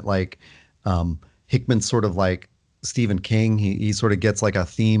comment like Hickman's sort of like Stephen King. He sort of gets like a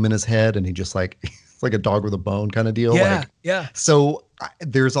theme in his head, and he just like it's like a dog with a bone kind of deal. Yeah, yeah. So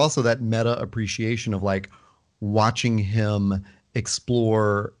there's also that meta appreciation of like watching him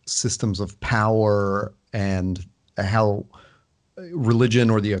explore systems of power and how religion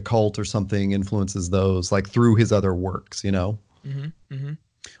or the occult or something influences those, like through his other works. Mm-hmm, mm-hmm.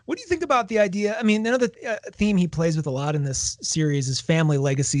 What do you think about the idea? I mean, another theme he plays with a lot in this series is family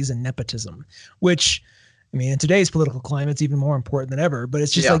legacies and nepotism, which, I mean, in today's political climate, it's even more important than ever. But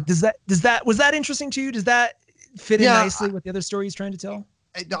it's just like, was that interesting to you? Does that fit in nicely with the other story he's trying to tell?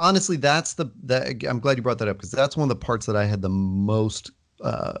 Honestly, I'm glad you brought that up, because that's one of the parts that I had the most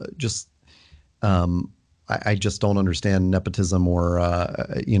I just don't understand nepotism or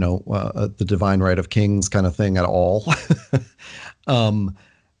the divine right of kings kind of thing at all.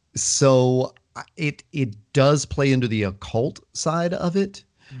 So it does play into the occult side of it,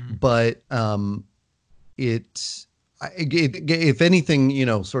 but if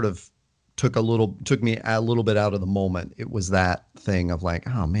anything, sort of took me a little bit out of the moment. It was that thing of like,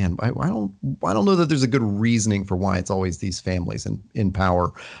 oh man, I don't know that there's a good reasoning for why it's always these families in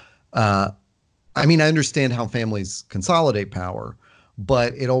power. I mean, I understand how families consolidate power,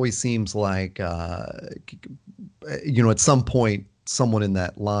 but it always seems like, at some point, someone in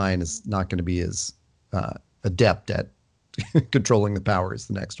that line is not going to be as adept at controlling the power as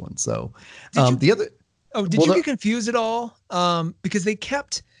the next one. So did you get confused at all? Because they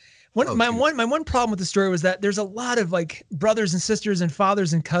kept my one problem with the story was that there's a lot of like brothers and sisters and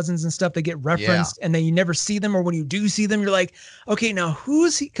fathers and cousins and stuff that get referenced, and then you never see them, or when you do see them, you're like, okay, now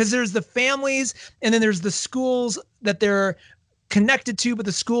who's he? Because there's the families, and then there's the schools that they're connected to, but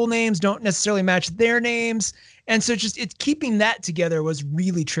the school names don't necessarily match their names. And so it's keeping that together was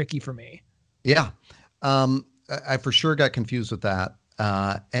really tricky for me. Yeah. I for sure got confused with that.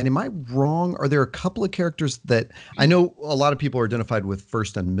 And am I wrong? Are there a couple of characters that I know a lot of people are identified with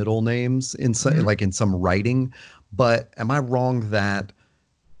first and middle names in some, like in some writing, but am I wrong that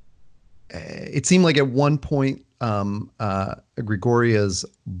it seemed like at one point, Gregoria's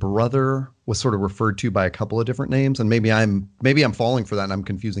brother was sort of referred to by a couple of different names, and maybe I'm falling for that and I'm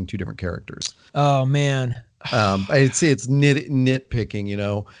confusing two different characters. Oh man. I'd say it's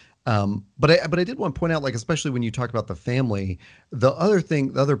nitpicking, but I did want to point out, like, especially when you talk about the family, the other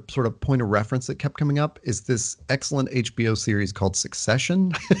sort of point of reference that kept coming up is this excellent HBO series called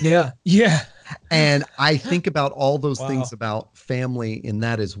Succession. Yeah. Yeah. And I think about all those things about family in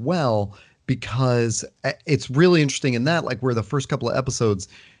that as well, because it's really interesting in that, like, where the first couple of episodes,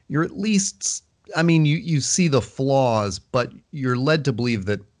 you're at least, I mean, you see the flaws, but you're led to believe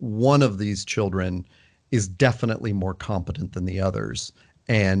that one of these children is definitely more competent than the others.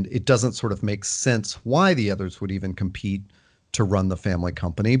 And it doesn't sort of make sense why the others would even compete to run the family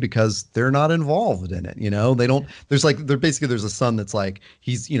company, because they're not involved in it. They don't, there's a son that's like,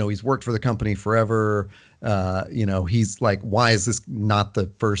 he's worked for the company forever. He's like, why is this not the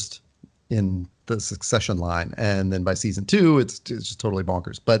first in the succession line? And then by season 2, it's just totally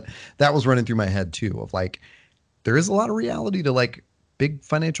bonkers. But that was running through my head too, of like, there is a lot of reality to like big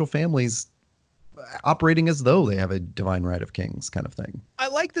financial families operating as though they have a divine right of kings kind of thing. I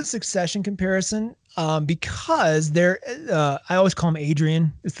like the Succession comparison because I always call him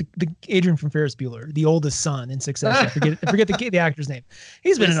Adrian. It's the Adrian from Ferris Bueller, the oldest son in Succession. I forget the actor's name.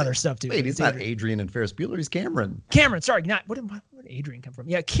 He's been in other stuff too. Wait, he's not Adrian in Ferris Bueller. He's Cameron. Cameron, sorry, not what did Adrian come from?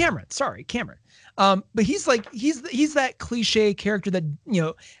 Yeah, Cameron. Sorry, Cameron. But he's that cliche character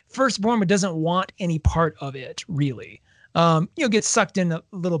that, firstborn but doesn't want any part of it really. Gets sucked in a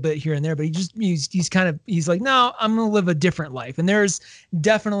little bit here and there, but he's like, no, I'm going to live a different life. And there's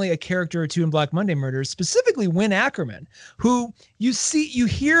definitely a character or two in Black Monday Murders, specifically Win Ackerman, who you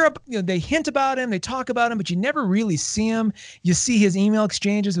hear, they hint about him, they talk about him, but you never really see him. You see his email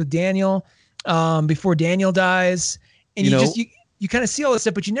exchanges with Daniel, before Daniel dies. And you kind of see all this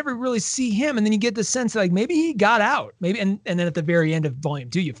stuff, but you never really see him. And then you get the sense that like maybe he got out, maybe. And then at the very end of volume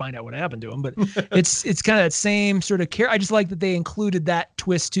 2, you find out what happened to him. But it's kind of that same sort of care. I just like that they included that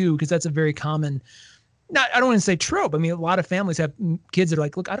twist too, because that's a very common, I don't want to say trope. I mean, a lot of families have kids that are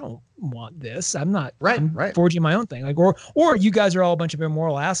like, look, I don't want this. I'm not I'm forging my own thing. Like, or you guys are all a bunch of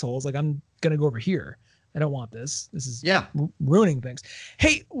immoral assholes. Like, I'm going to go over here. I don't want this. This is ruining things.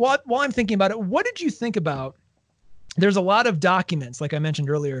 Hey, while I'm thinking about it, what did you think about, there's a lot of documents, like I mentioned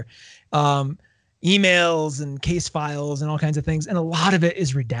earlier, emails and case files and all kinds of things. And a lot of it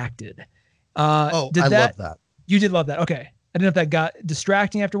is redacted. I love that. You did love that. Okay. I didn't know if that got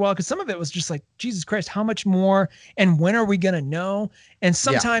distracting after a while, because some of it was just like, Jesus Christ, how much more? And when are we going to know? And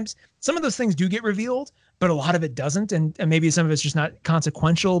sometimes some of those things do get revealed, but a lot of it doesn't. And maybe some of it's just not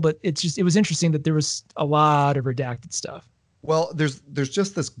consequential, but it was interesting that there was a lot of redacted stuff. Well, there's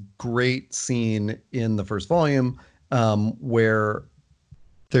just this great scene in the first volume where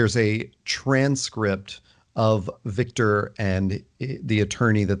there's a transcript of Victor and the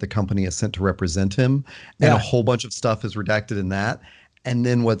attorney that the company has sent to represent him. And a whole bunch of stuff is redacted in that. And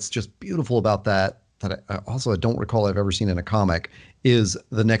then what's just beautiful about that I don't recall I've ever seen in a comic, is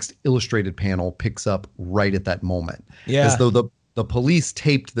the next illustrated panel picks up right at that moment. Yeah. As though the police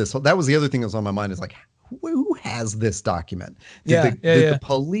taped this. That was the other thing that was on my mind, is like, who has this document? Did the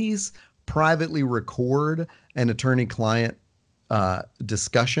police privately record an attorney-client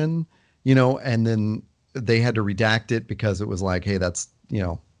discussion, and then they had to redact it because it was like, hey, that's,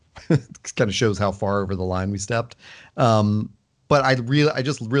 it kind of shows how far over the line we stepped. But I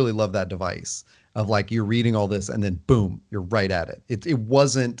just really love that device of like, you're reading all this and then boom, you're right at it. It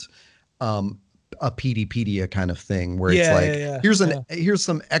wasn't a PDpedia kind of thing where it's like, here's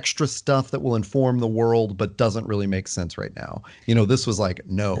some extra stuff that will inform the world, but doesn't really make sense right now. This was like,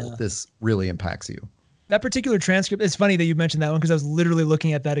 this really impacts you. That particular transcript, it's funny that you mentioned that one, because I was literally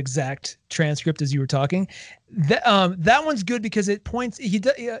looking at that exact transcript as you were talking. That one's good because it points,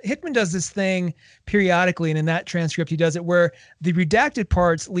 Hickman does this thing periodically, and in that transcript he does it where the redacted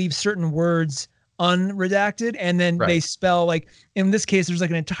parts leave certain words unredacted, and then they spell, like in this case, there's like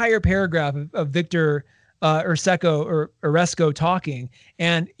an entire paragraph of Victor Oresco talking,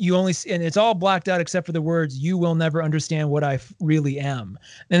 and and it's all blacked out except for the words, "You will never understand what I really am."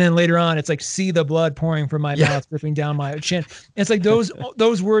 And then later on, it's like, "See the blood pouring from my mouth, dripping down my chin." And it's like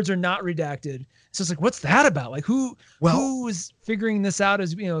those words are not redacted. So it's like, what's that about? Like who is figuring this out?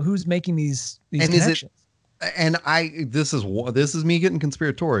 As who's making these connections? This is me getting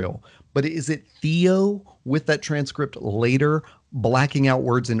conspiratorial, but is it Theo with that transcript later blacking out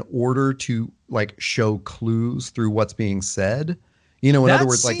words in order to like show clues through what's being said? In other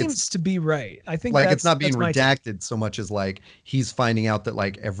words, like, seems to be right. I think like it's not being redacted so much as like he's finding out that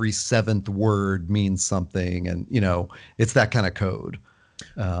like every seventh word means something, and it's that kind of code.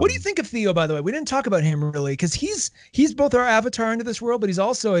 What do you think of Theo, by the way? We didn't talk about him really, because he's both our avatar into this world, but he's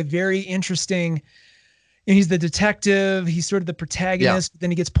also a very interesting. And he's the detective. He's sort of the protagonist. But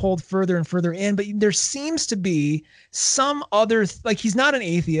then he gets pulled further and further in. But there seems to be some other, like, he's not an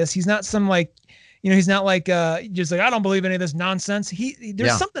atheist. He's not some like, he's not like just like, I don't believe any of this nonsense.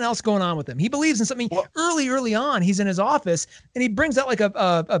 There's something else going on with him. He believes in something. Early on, he's in his office and he brings out like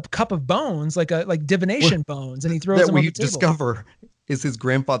a cup of bones, like divination bones, and he throws them on the table. Discover is his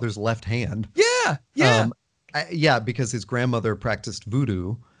grandfather's left hand. Yeah. Because his grandmother practiced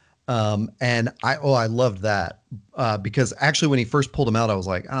voodoo. And I loved that, because actually when he first pulled him out, I was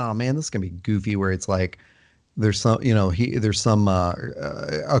like, oh man, this is gonna be goofy, where it's like, there's some, there's some,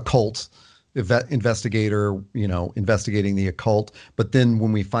 occult investigator, investigating the occult. But then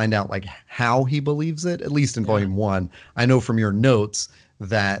when we find out like how he believes it, at least in volume 1, I know from your notes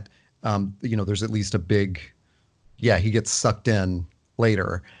that, there's at least a big, he gets sucked in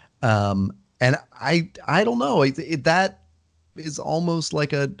later. And I don't know, that is almost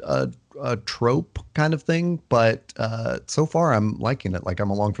like a trope kind of thing, but so far I'm liking it. Like, I'm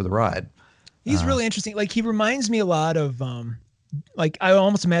along for the ride. He's really interesting. Like, he reminds me a lot of like I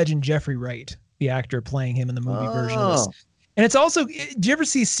almost imagine Jeffrey Wright, the actor playing him in the movie version of this. And it's also, did you ever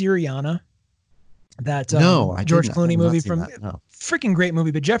see Syriana? That no, George Clooney movie from freaking great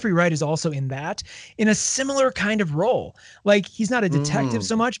movie, but Jeffrey Wright is also in that in a similar kind of role. Like he's not a detective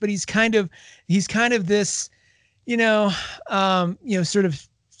so much, but he's kind of this, sort of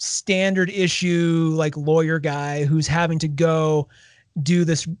standard issue like lawyer guy who's having to go do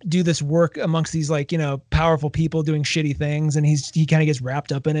this work amongst these like, powerful people doing shitty things. And he kind of gets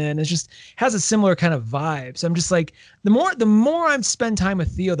wrapped up in it. And it's just has a similar kind of vibe. So I'm just like, the more I spend time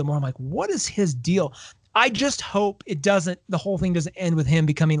with Theo, the more I'm like, what is his deal? I just hope the whole thing doesn't end with him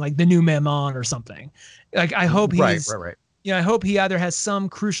becoming like the new Memon or something. Like I hope he's right. I hope he either has some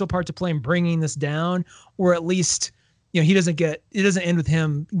crucial part to play in bringing this down, or at least, it doesn't end with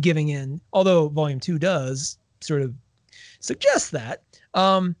him giving in. Although Volume 2 does sort of suggest that.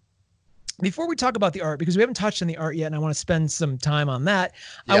 Before we talk about the art, because we haven't touched on the art yet, and I want to spend some time on that,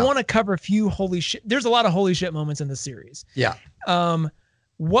 I want to cover a few holy shit. There's a lot of holy shit moments in this series. Yeah.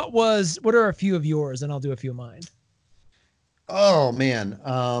 What are a few of yours, and I'll do a few of mine. Oh man.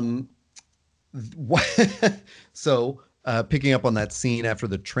 So picking up on that scene after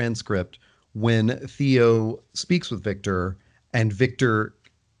the transcript, when Theo speaks with Victor, and Victor,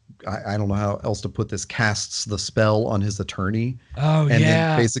 I don't know how else to put this, casts the spell on his attorney. Oh, and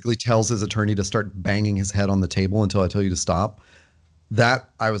then basically tells his attorney to start banging his head on the table until I tell you to stop. That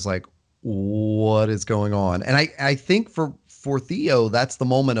I was like, what is going on? And I think for Theo, that's the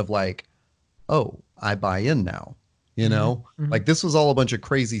moment of like, oh, I buy in now. Like this was all a bunch of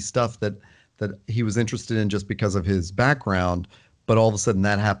crazy stuff that he was interested in just because of his background. But all of a sudden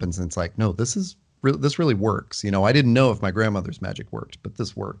that happens, and it's like, no, this really works. I didn't know if my grandmother's magic worked, but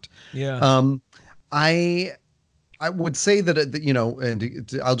this worked. Yeah. I would say that,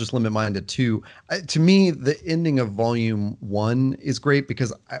 and I'll just limit mine to 2. To me, the ending of Volume 1 is great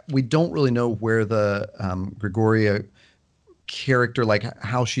because we don't really know where the Gregoria character, like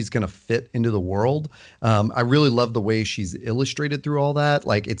how she's going to fit into the world. I really love the way she's illustrated through all that.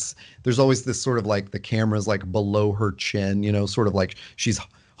 Like there's always this sort of like the camera's like below her chin, sort of like she's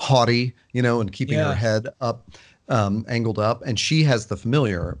haughty, and keeping her head up, angled up. And she has the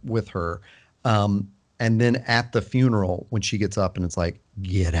familiar with her. And then at the funeral, when she gets up and it's like,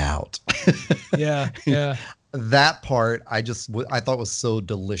 get out. Yeah. That part I thought was so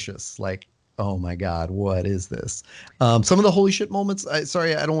delicious. Like, oh my God, what is this? Some of the holy shit moments,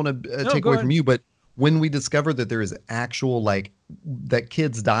 sorry, I don't want to take away from you, but when we discovered that there is actual, like, that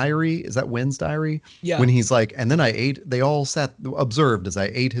kid's diary, is that Wen's diary? Yeah. When he's like, and then they all observed as I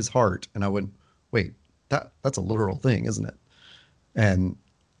ate his heart. And I went, wait, that's a literal thing, isn't it? And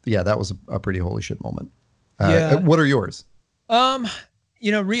yeah, that was a pretty holy shit moment. What are yours?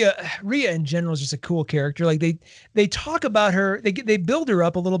 Rhea in general is just a cool character. Like they talk about her, they build her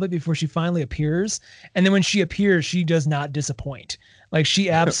up a little bit before she finally appears. And then when she appears, she does not disappoint. Like she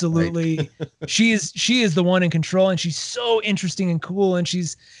absolutely, she is the one in control, and she's so interesting and cool. And she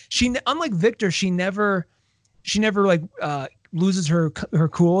unlike Victor, she never like, loses her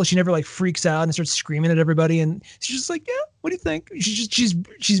cool. She never like freaks out and starts screaming at everybody. And she's just like, yeah, what do you think?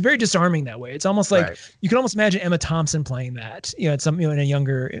 She's very disarming that way. It's almost like you can almost imagine Emma Thompson playing that, at some, in a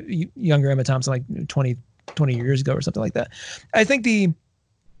younger Emma Thompson, like 20 years ago or something like that. I think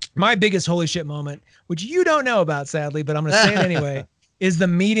my biggest holy shit moment, which you don't know about, sadly, but I'm going to say it anyway, is the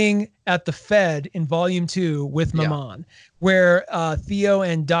meeting at the Fed in Volume 2 with Mammon, where Theo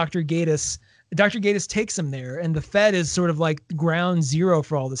and Dr. Gatiss takes him there, and the Fed is sort of like ground zero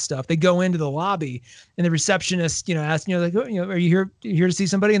for all this stuff. They go into the lobby, and the receptionist, asks, like, are you here to see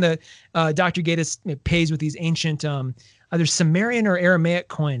somebody? And the Dr. Gatiss pays with these ancient, either Sumerian or Aramaic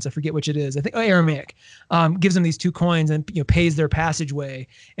coins. I forget which it is. I think Aramaic. Gives them these 2 coins and pays their passageway,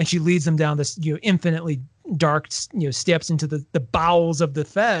 and she leads them down this infinitely dark steps into the bowels of the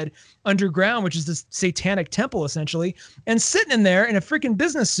Fed underground, which is this satanic temple essentially. And sitting in there in a freaking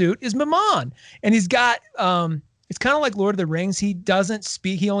business suit is Mammon, and he's got it's kind of like Lord of the Rings. He doesn't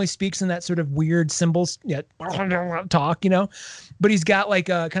speak. He only speaks in that sort of weird symbols talk, but he's got like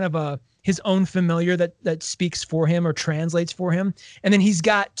a kind of his own familiar that speaks for him or translates for him. And then he's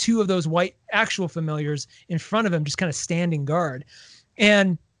got 2 of those white actual familiars in front of him, just kind of standing guard.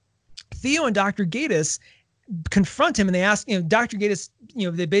 And Theo and Dr. Gatiss confront him, and they ask, Dr. Gatiss,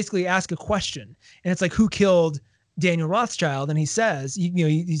 they basically ask a question, and it's like, who killed Daniel Rothschild? And he says,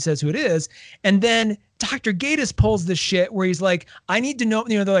 he says who it is. And then Dr. Gatiss pulls this shit where he's like, I need to know,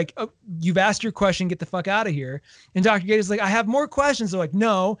 they're like, oh, you've asked your question, get the fuck out of here. And Dr. Gatiss is like, I have more questions. They're like,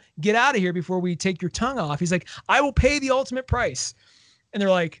 no, get out of here before we take your tongue off. He's like, I will pay the ultimate price. And they're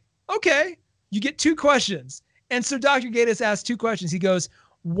like, okay, you get 2 questions. And so Dr. Gatiss asks two questions. He goes,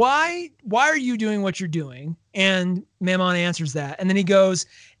 why are you doing what you're doing? And Mammon answers that. And then he goes,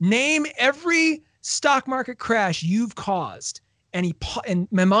 name every stock market crash you've caused. And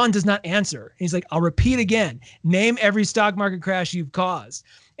Mammon does not answer. And he's like, I'll repeat again, name every stock market crash you've caused.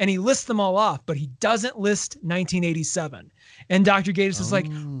 And he lists them all off, but he doesn't list 1987. And Dr. Gatiss is like,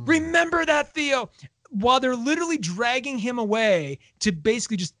 remember that, Theo, while they're literally dragging him away to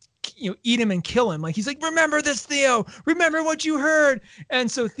basically just, eat him and kill him. Like, he's like, remember this, Theo, remember what you heard. And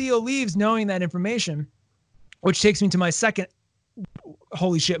so Theo leaves knowing that information, which takes me to my second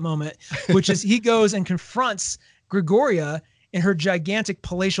holy shit moment, which is he goes and confronts Gregoria in her gigantic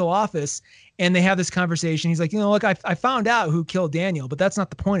palatial office, and they have this conversation. He's like, look, I found out who killed Daniel, but that's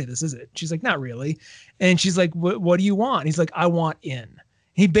not the point of this, is it? She's like, not really. And she's like, what do you want? And he's like, I want in.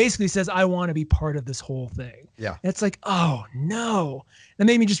 He basically says, I want to be part of this whole thing. Yeah. And it's like, oh no. That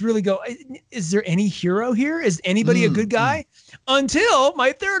made me just really go, is there any hero here? Is anybody a good guy? Until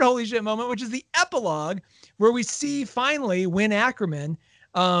my third holy shit moment, which is the epilogue, where we see finally Win Ackerman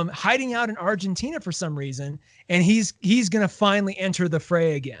hiding out in Argentina for some reason. And he's going to finally enter the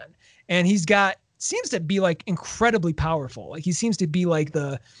fray again. And seems to be like incredibly powerful. Like, he seems to be like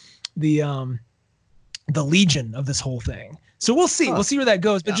the Legion of this whole thing. So we'll see. We'll see where that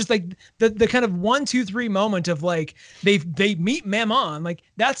goes. But just like the kind of 1, 2, 3 moment of like they meet Mammon, like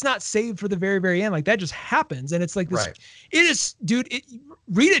that's not saved for the very, very end. Like that just happens. And it's like this. Right. It is, dude,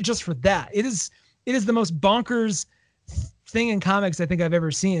 read it just for that. It is the most bonkers thing in comics I think I've ever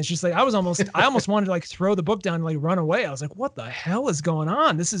seen. It's just like I almost wanted to like throw the book down and like run away. I was like, what the hell is going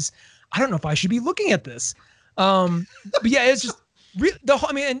on? I don't know if I should be looking at this. But yeah, it's just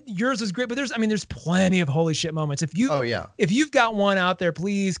and yours is great, but there's plenty of holy shit moments. If you've got one out there,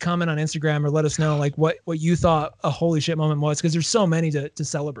 please comment on Instagram or let us know like what you thought a holy shit moment was, because there's so many to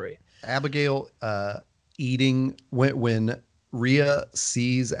celebrate. Abigail eating when Rhea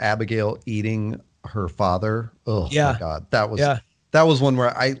sees Abigail eating her father. Oh my God. That was one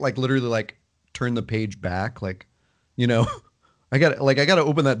where I like literally like turned the page back, like, I got to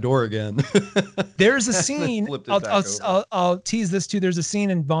open that door again. There's a scene. I'll tease this too. There's a scene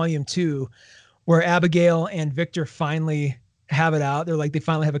in volume 2 where Abigail and Victor finally have it out. They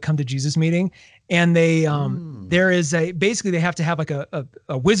finally have a come to Jesus meeting, and they there is basically they have to have like a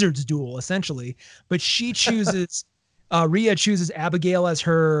wizard's duel essentially. But she chooses Rhea chooses Abigail as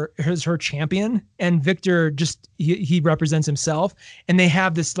her champion, and Victor he represents himself, and they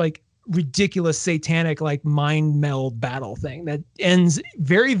have this like ridiculous satanic like mind meld battle thing that ends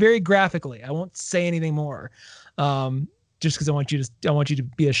very, very graphically. I won't say anything more, just because I want you to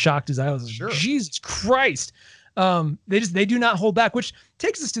be as shocked as I was. Sure. Jesus Christ. They do not hold back, which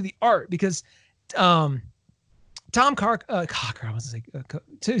takes us to the art, because Tom Coker, I was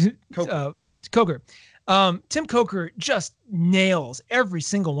Coker. Tim Coker just nails every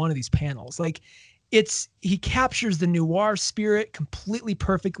single one of these panels. Like, he captures the noir spirit completely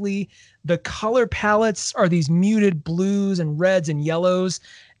perfectly. The color palettes are these muted blues and reds and yellows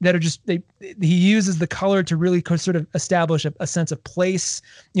that are he uses the color to really sort of establish a sense of place,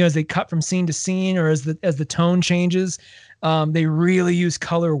 as they cut from scene to scene, or as the tone changes. They really use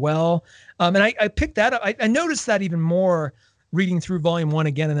color well. And I picked that up. I noticed that even more reading through volume 1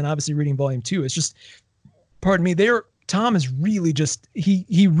 again, and then obviously reading volume 2. It's just, pardon me, Tom is really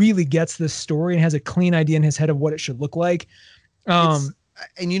he really gets this story and has a clean idea in his head of what it should look like. And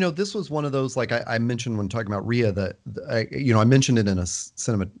this was one of those, like I mentioned when talking about Rhea, that I mentioned it in a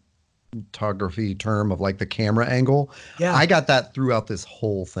cinematography term of like the camera angle. Yeah, I got that throughout this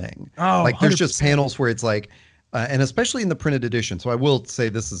whole thing. Oh, like there's 100%. Just panels where it's like, and especially in the printed edition. So I will say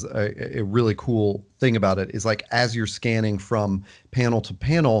this is a really cool thing about it is like as you're scanning from panel to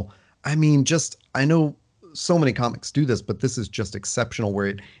panel. I mean, I know so many comics do this, but this is just exceptional,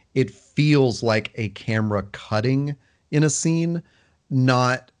 where it feels like a camera cutting in a scene,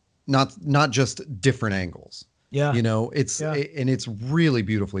 not just different angles. Yeah. And it's really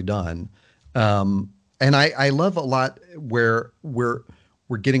beautifully done. And I love a lot where we're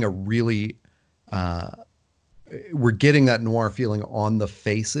getting we're getting that noir feeling on the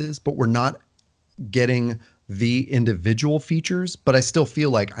faces, but we're not getting the individual features, but I still feel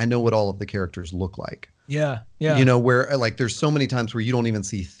like I know what all of the characters look like. Yeah. Yeah. Where like there's so many times where you don't even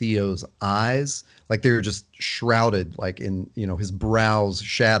see Theo's eyes, like they're just shrouded like in, his brow's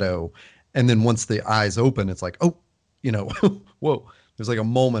shadow. And then once the eyes open, it's like, oh, whoa, there's like a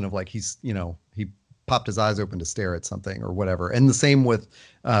moment of like, he's, he popped his eyes open to stare at something or whatever. And the same with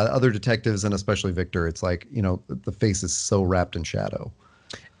other detectives, and especially Victor. It's like, the face is so wrapped in shadow.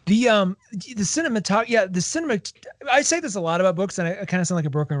 The cinema, I say this a lot about books, and I kind of sound like a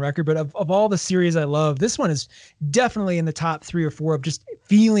broken record, but of all the series I love, this one is definitely in the top 3 or 4 of just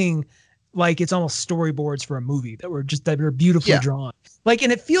feeling like it's almost storyboards for a movie that were beautifully drawn. Like,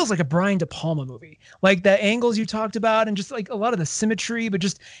 and it feels like a Brian De Palma movie, like the angles you talked about and just like a lot of the symmetry, but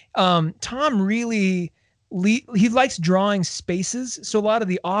just Tom really he likes drawing spaces. So a lot of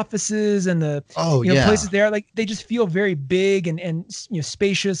the offices and the places there, like they just feel very big and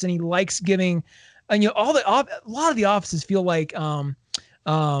spacious. And he likes giving, and a lot of the offices feel like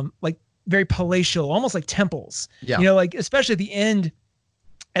very palatial, almost like temples. Yeah. Like especially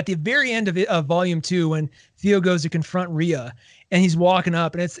at the very end of volume 2, when Theo goes to confront Rhea and he's walking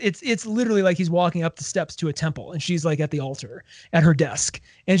up, and it's literally like he's walking up the steps to a temple, and she's like at the altar at her desk,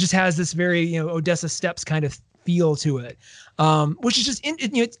 and it just has this very Odessa Steps kind of feel to it, which is just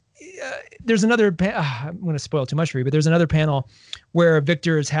there's another I'm going to spoil too much for you, but there's another panel where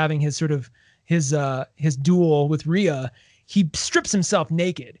Victor is having his sort of his duel with Rhea. He strips himself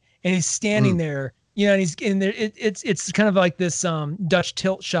naked and he's standing there. And he's in there. It's kind of like this Dutch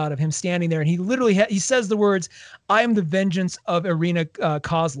tilt shot of him standing there, and he literally he says the words, "I am the vengeance of Irina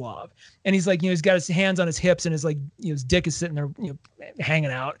Kozlov," and he's like, he's got his hands on his hips, and his his dick is sitting there,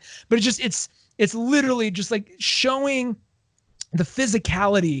 hanging out. But it's literally just like showing the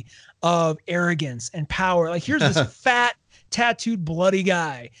physicality of arrogance and power. Like, here's this fat, tattooed, bloody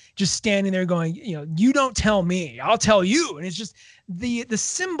guy just standing there going, you don't tell me, I'll tell you. And it's just the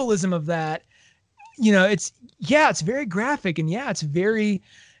symbolism of that. It's very graphic, and it's very,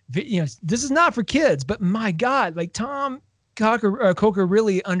 this is not for kids, but my God, like Tom Coker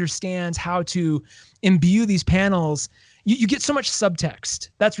really understands how to imbue these panels. You get so much subtext.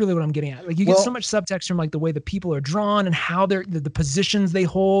 That's really what I'm getting at. Like, you get so much subtext from like the way the people are drawn and how the positions they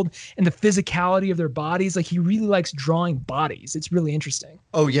hold and the physicality of their bodies. Like, he really likes drawing bodies. It's really interesting.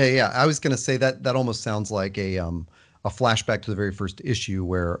 Oh yeah. I was going to say that almost sounds like a flashback to the very first issue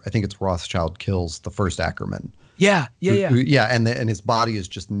where I think it's Rothschild kills the first Ackerman. Yeah. And his body is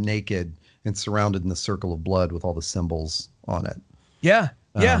just naked and surrounded in the circle of blood with all the symbols on it. Yeah.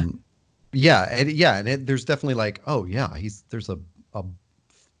 There's definitely like, there's a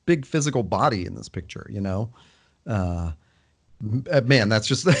big physical body in this picture, man, that's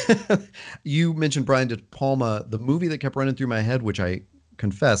just, you mentioned Brian De Palma, the movie that kept running through my head, which I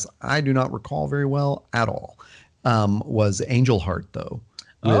confess I do not recall very well at all. Was Angel Heart, though,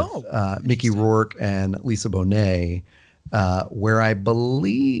 with Mickey Rourke and Lisa Bonet, where I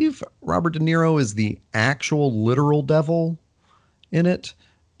believe Robert De Niro is the actual literal devil in it.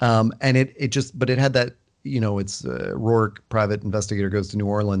 And it had that, it's Rourke, private investigator, goes to New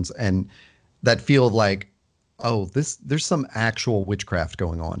Orleans, and that feel of like, there's some actual witchcraft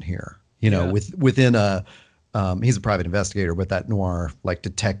going on here, within a, he's a private investigator with that noir, like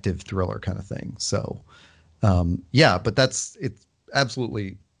detective thriller kind of thing. So, but it's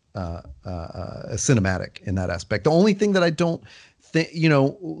absolutely cinematic in that aspect. The only thing that I don't think,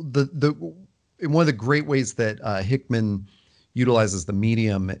 one of the great ways that Hickman utilizes the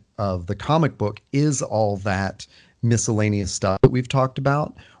medium of the comic book is all that miscellaneous stuff that we've talked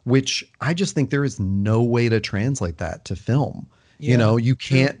about, which I just think there is no way to translate that to film. You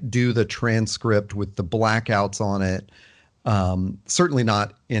can't do the transcript with the blackouts on it. Certainly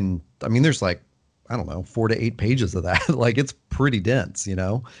not there's like, I don't know, 4 to 8 pages of that. Like, it's pretty dense,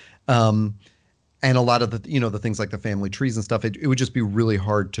 and a lot of the, the things like the family trees and stuff, it would just be really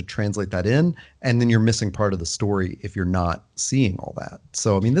hard to translate that in. And then you're missing part of the story if you're not seeing all that.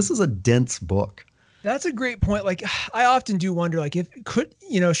 So, this is a dense book. That's a great point. Like, I often do wonder, like,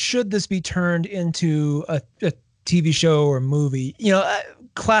 should this be turned into a TV show or movie? A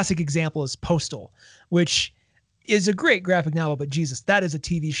classic example is Postal, which is a great graphic novel, but Jesus, that is a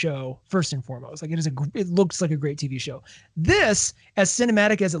TV show first and foremost. Like, it looks like a great TV show. This, as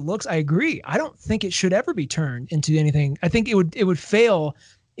cinematic as it looks, I agree. I don't think it should ever be turned into anything. I think it would fail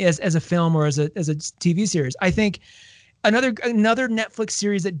as a film or as a TV series. I think another Netflix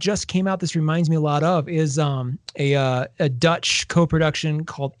series that just came out, this reminds me a lot of, is a Dutch co-production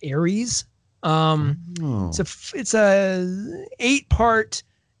called Aries. It's a 8-part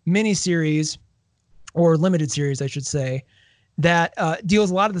miniseries, or limited series, I should say, that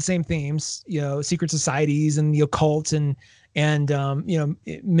deals a lot of the same themes, secret societies and the occult and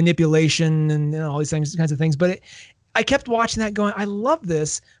manipulation and all these kinds of things. But I kept watching that going, I love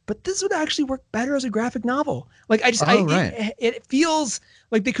this, but this would actually work better as a graphic novel. Like, it feels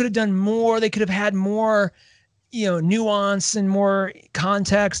like they could have done more. They could have had more, nuance and more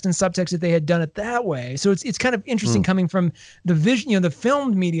context and subtext if they had done it that way. So it's kind of interesting coming from the vision, the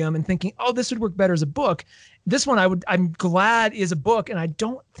filmed medium, and thinking, oh, this would work better as a book. This one I'm glad is a book, and I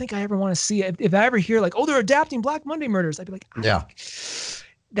don't think I ever want to see it. If I ever hear like, oh, they're adapting Black Monday Murders, I'd be like, yeah,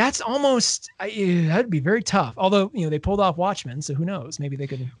 that's almost, that'd be very tough. Although, they pulled off Watchmen, so who knows? Maybe they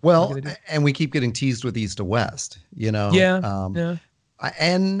could. Well, and we keep getting teased with East to West, Yeah.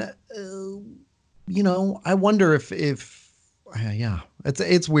 And, I wonder if it's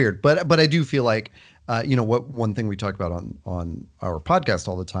weird, but I do feel like, what one thing we talk about on our podcast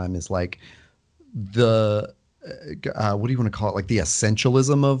all the time is like the, what do you want to call it? Like the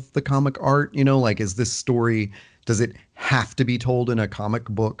essentialism of the comic art, like, is this story, does it have to be told in a comic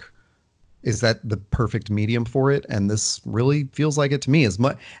book? Is that the perfect medium for it? And this really feels like it to me. As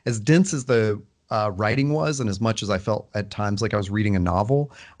much as dense as the writing was, and as much as I felt at times like I was reading a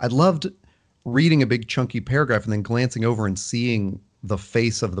novel, I loved reading a big chunky paragraph and then glancing over and seeing the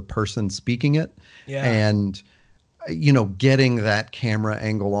face of the person speaking it. Yeah. And, getting that camera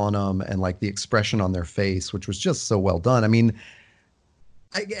angle on them and like the expression on their face, which was just so well done. I mean,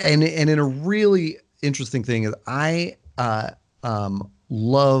 and in a really interesting thing is I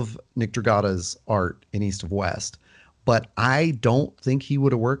love Nick Dragata's art in East of West, but I don't think he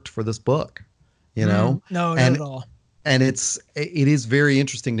would have worked for this book, No, not at all. And it is very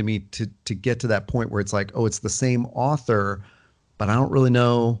interesting to me to get to that point where it's like, oh, it's the same author, but I don't really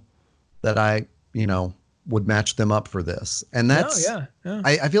know that I, would match them up for this. And that's,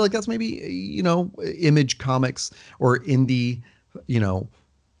 I feel like that's maybe, Image Comics or indie,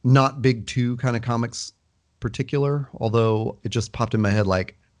 not big two kind of comics particular, although it just popped in my head.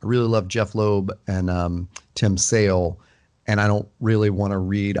 Like, I really love Jeff Loeb and Tim Sale, and I don't really want to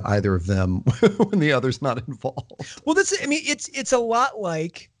read either of them when the other's not involved. Well, it's a lot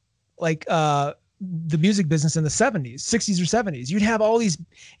like the music business in the 70s, 60s or 70s. You'd have all these,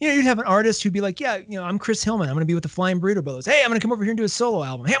 you'd have an artist who'd be like, I'm Chris Hillman. I'm going to be with the Flying Burrito Brothers. Hey, I'm going to come over here and do a solo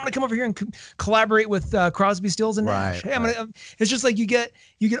album. Hey, I'm going to come over here and collaborate with Crosby, Stills and Nash. Hey, it's just like you get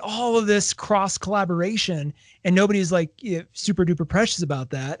all of this cross collaboration, and nobody's like super duper precious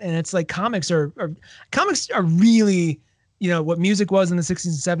about that. And it's like comics are really, what music was in the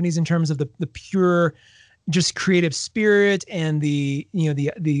 60s and 70s in terms of the pure, just creative spirit and the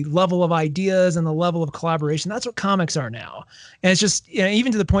level of ideas and the level of collaboration. That's what comics are now. And it's just,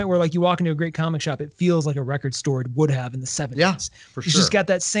 even to the point where like you walk into a great comic shop, it feels like a record store would have in the 70s. Yeah, for sure. It's just got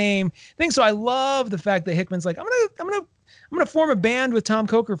that same thing. So I love the fact that Hickman's like, I'm going to form a band with Tom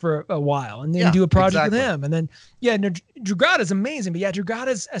Coker for a while and then do a project with him. And then, Dragata's amazing, but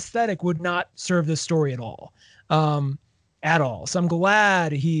Dragata's aesthetic would not serve this story at all. So I'm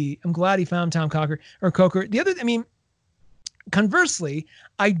glad he found Tom Coker. The other, conversely,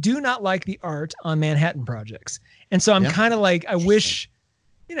 I do not like the art on Manhattan Projects. And so I'm kind of like, I wish,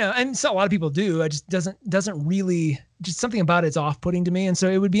 and so a lot of people do, I just doesn't really, just something about it's off-putting to me. And so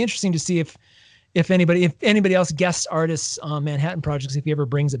it would be interesting to see if anybody else guest artists on Manhattan Projects, if he ever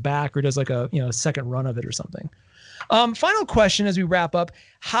brings it back or does like a second run of it or something. Final question as we wrap up: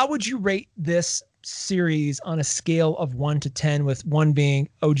 how would you rate this series on a scale of 1 to 10, with 1 being,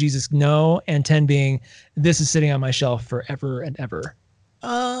 oh Jesus, no, and 10 being, this is sitting on my shelf forever and ever?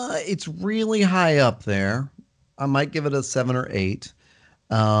 It's really high up there. I might give it a 7 or 8.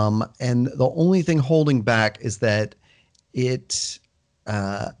 And the only thing holding back is that it,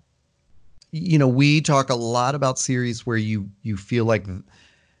 we talk a lot about series where you feel like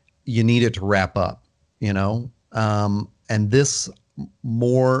you need it to wrap up, and this,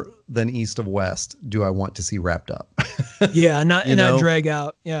 more than East of West, do I want to see wrapped up. Not drag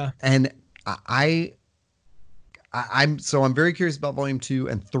out. Yeah. And I'm very curious about volume 2,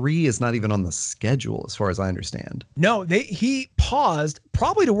 and 3 is not even on the schedule as far as I understand. No, he paused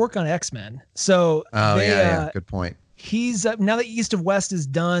probably to work on X-Men. So good point. He's now that East of West is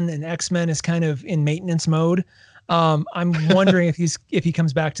done and X-Men is kind of in maintenance mode. I'm wondering if he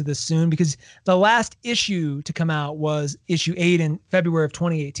comes back to this soon, because the last issue to come out was issue 8 in February of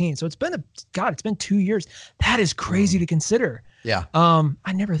 2018. So it's been 2 years. That is crazy to consider. Yeah.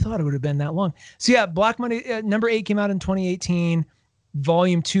 I never thought it would have been that long. So yeah, Black Monday number 8 came out in 2018.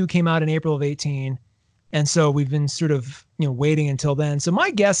 Volume 2 came out in April of 18. And so we've been sort of, waiting until then. So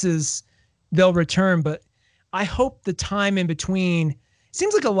my guess is they'll return, but I hope the time in between.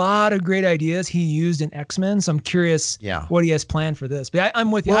 Seems like a lot of great ideas he used in X-Men. So I'm curious what he has planned for this. But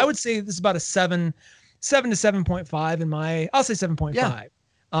I'm with you. I would say this is about a 7 to 7.5 I'll say 7.5. Yeah.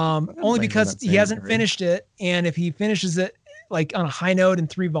 Only because he hasn't finished it. And if he finishes it like on a high note in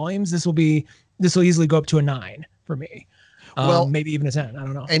 3 volumes, this will easily go up to a 9 for me. Well, maybe even a 10. I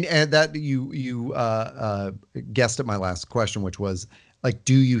don't know. And that you guessed at my last question, which was like,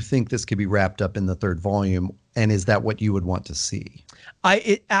 do you think this could be wrapped up in the third volume? And is that what you would want to see?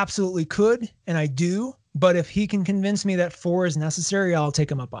 It absolutely could, and I do. But if he can convince me that 4 is necessary, I'll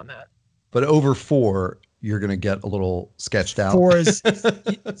take him up on that. But over 4, you're going to get a little sketched out.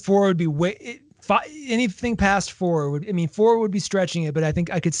 4 would be anything past 4 would. 4 would be stretching it, but I think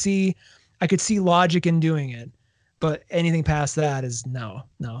I could see logic in doing it. But anything past that is no.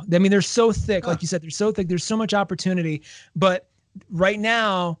 I mean, they're so thick, like you said, they're so thick. There's so much opportunity. But right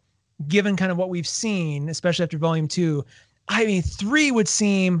now, given kind of what we've seen, especially after volume 2, 3 would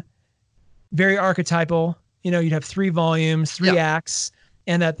seem very archetypal. You'd have 3 volumes, 3 acts,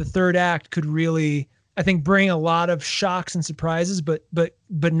 and that the third act could really, I think, bring a lot of shocks and surprises, but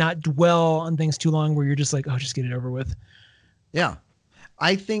not dwell on things too long where you're just like, oh, just get it over with. Yeah.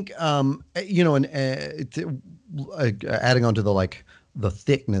 I think, adding on to the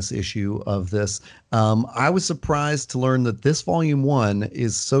thickness issue of this, I was surprised to learn that this volume 1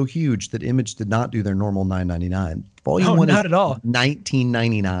 is so huge that Image did not do their normal $9.99. Volume 1 not is at all.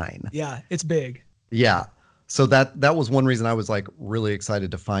 $19.99. Yeah, it's big. Yeah. So that was one reason I was like really excited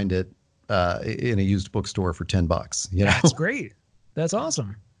to find it in a used bookstore for $10. That's great. That's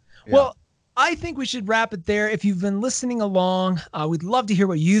awesome. Yeah. Well, I think we should wrap it there. If you've been listening along, we'd love to hear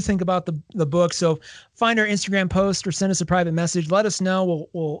what you think about the book. So find our Instagram post or send us a private message. Let us know.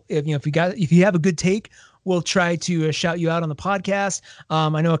 We'll if you have a good take, we'll try to shout you out on the podcast.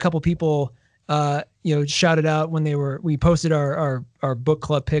 I know a couple people shouted out when we posted our book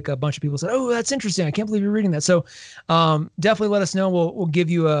club pick. A bunch of people said, "Oh, that's interesting. I can't believe you're reading that." So definitely let us know. We'll give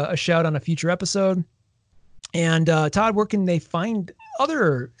you a shout on a future episode. And Todd, where can they find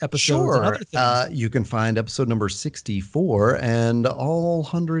other episodes? Sure. And other things? You can find episode number 64 and all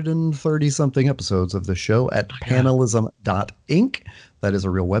 130 something episodes of the show at panelism.inc. That is a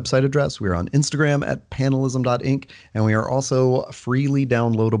real website address. We are on Instagram at panelism.inc. And we are also freely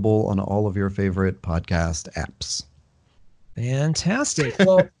downloadable on all of your favorite podcast apps. Fantastic.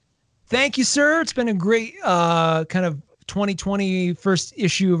 Well, thank you, sir. It's been a great kind of 2020 first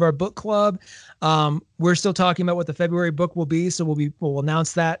issue of our book club. We're still talking about what the February book will be, so we'll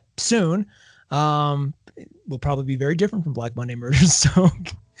announce that soon. Will probably be very different from Black Monday Murders, so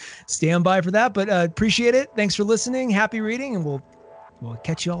stand by for that. But appreciate it. Thanks for listening. Happy reading, and we'll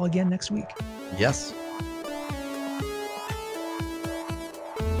catch you all again next week. Yes.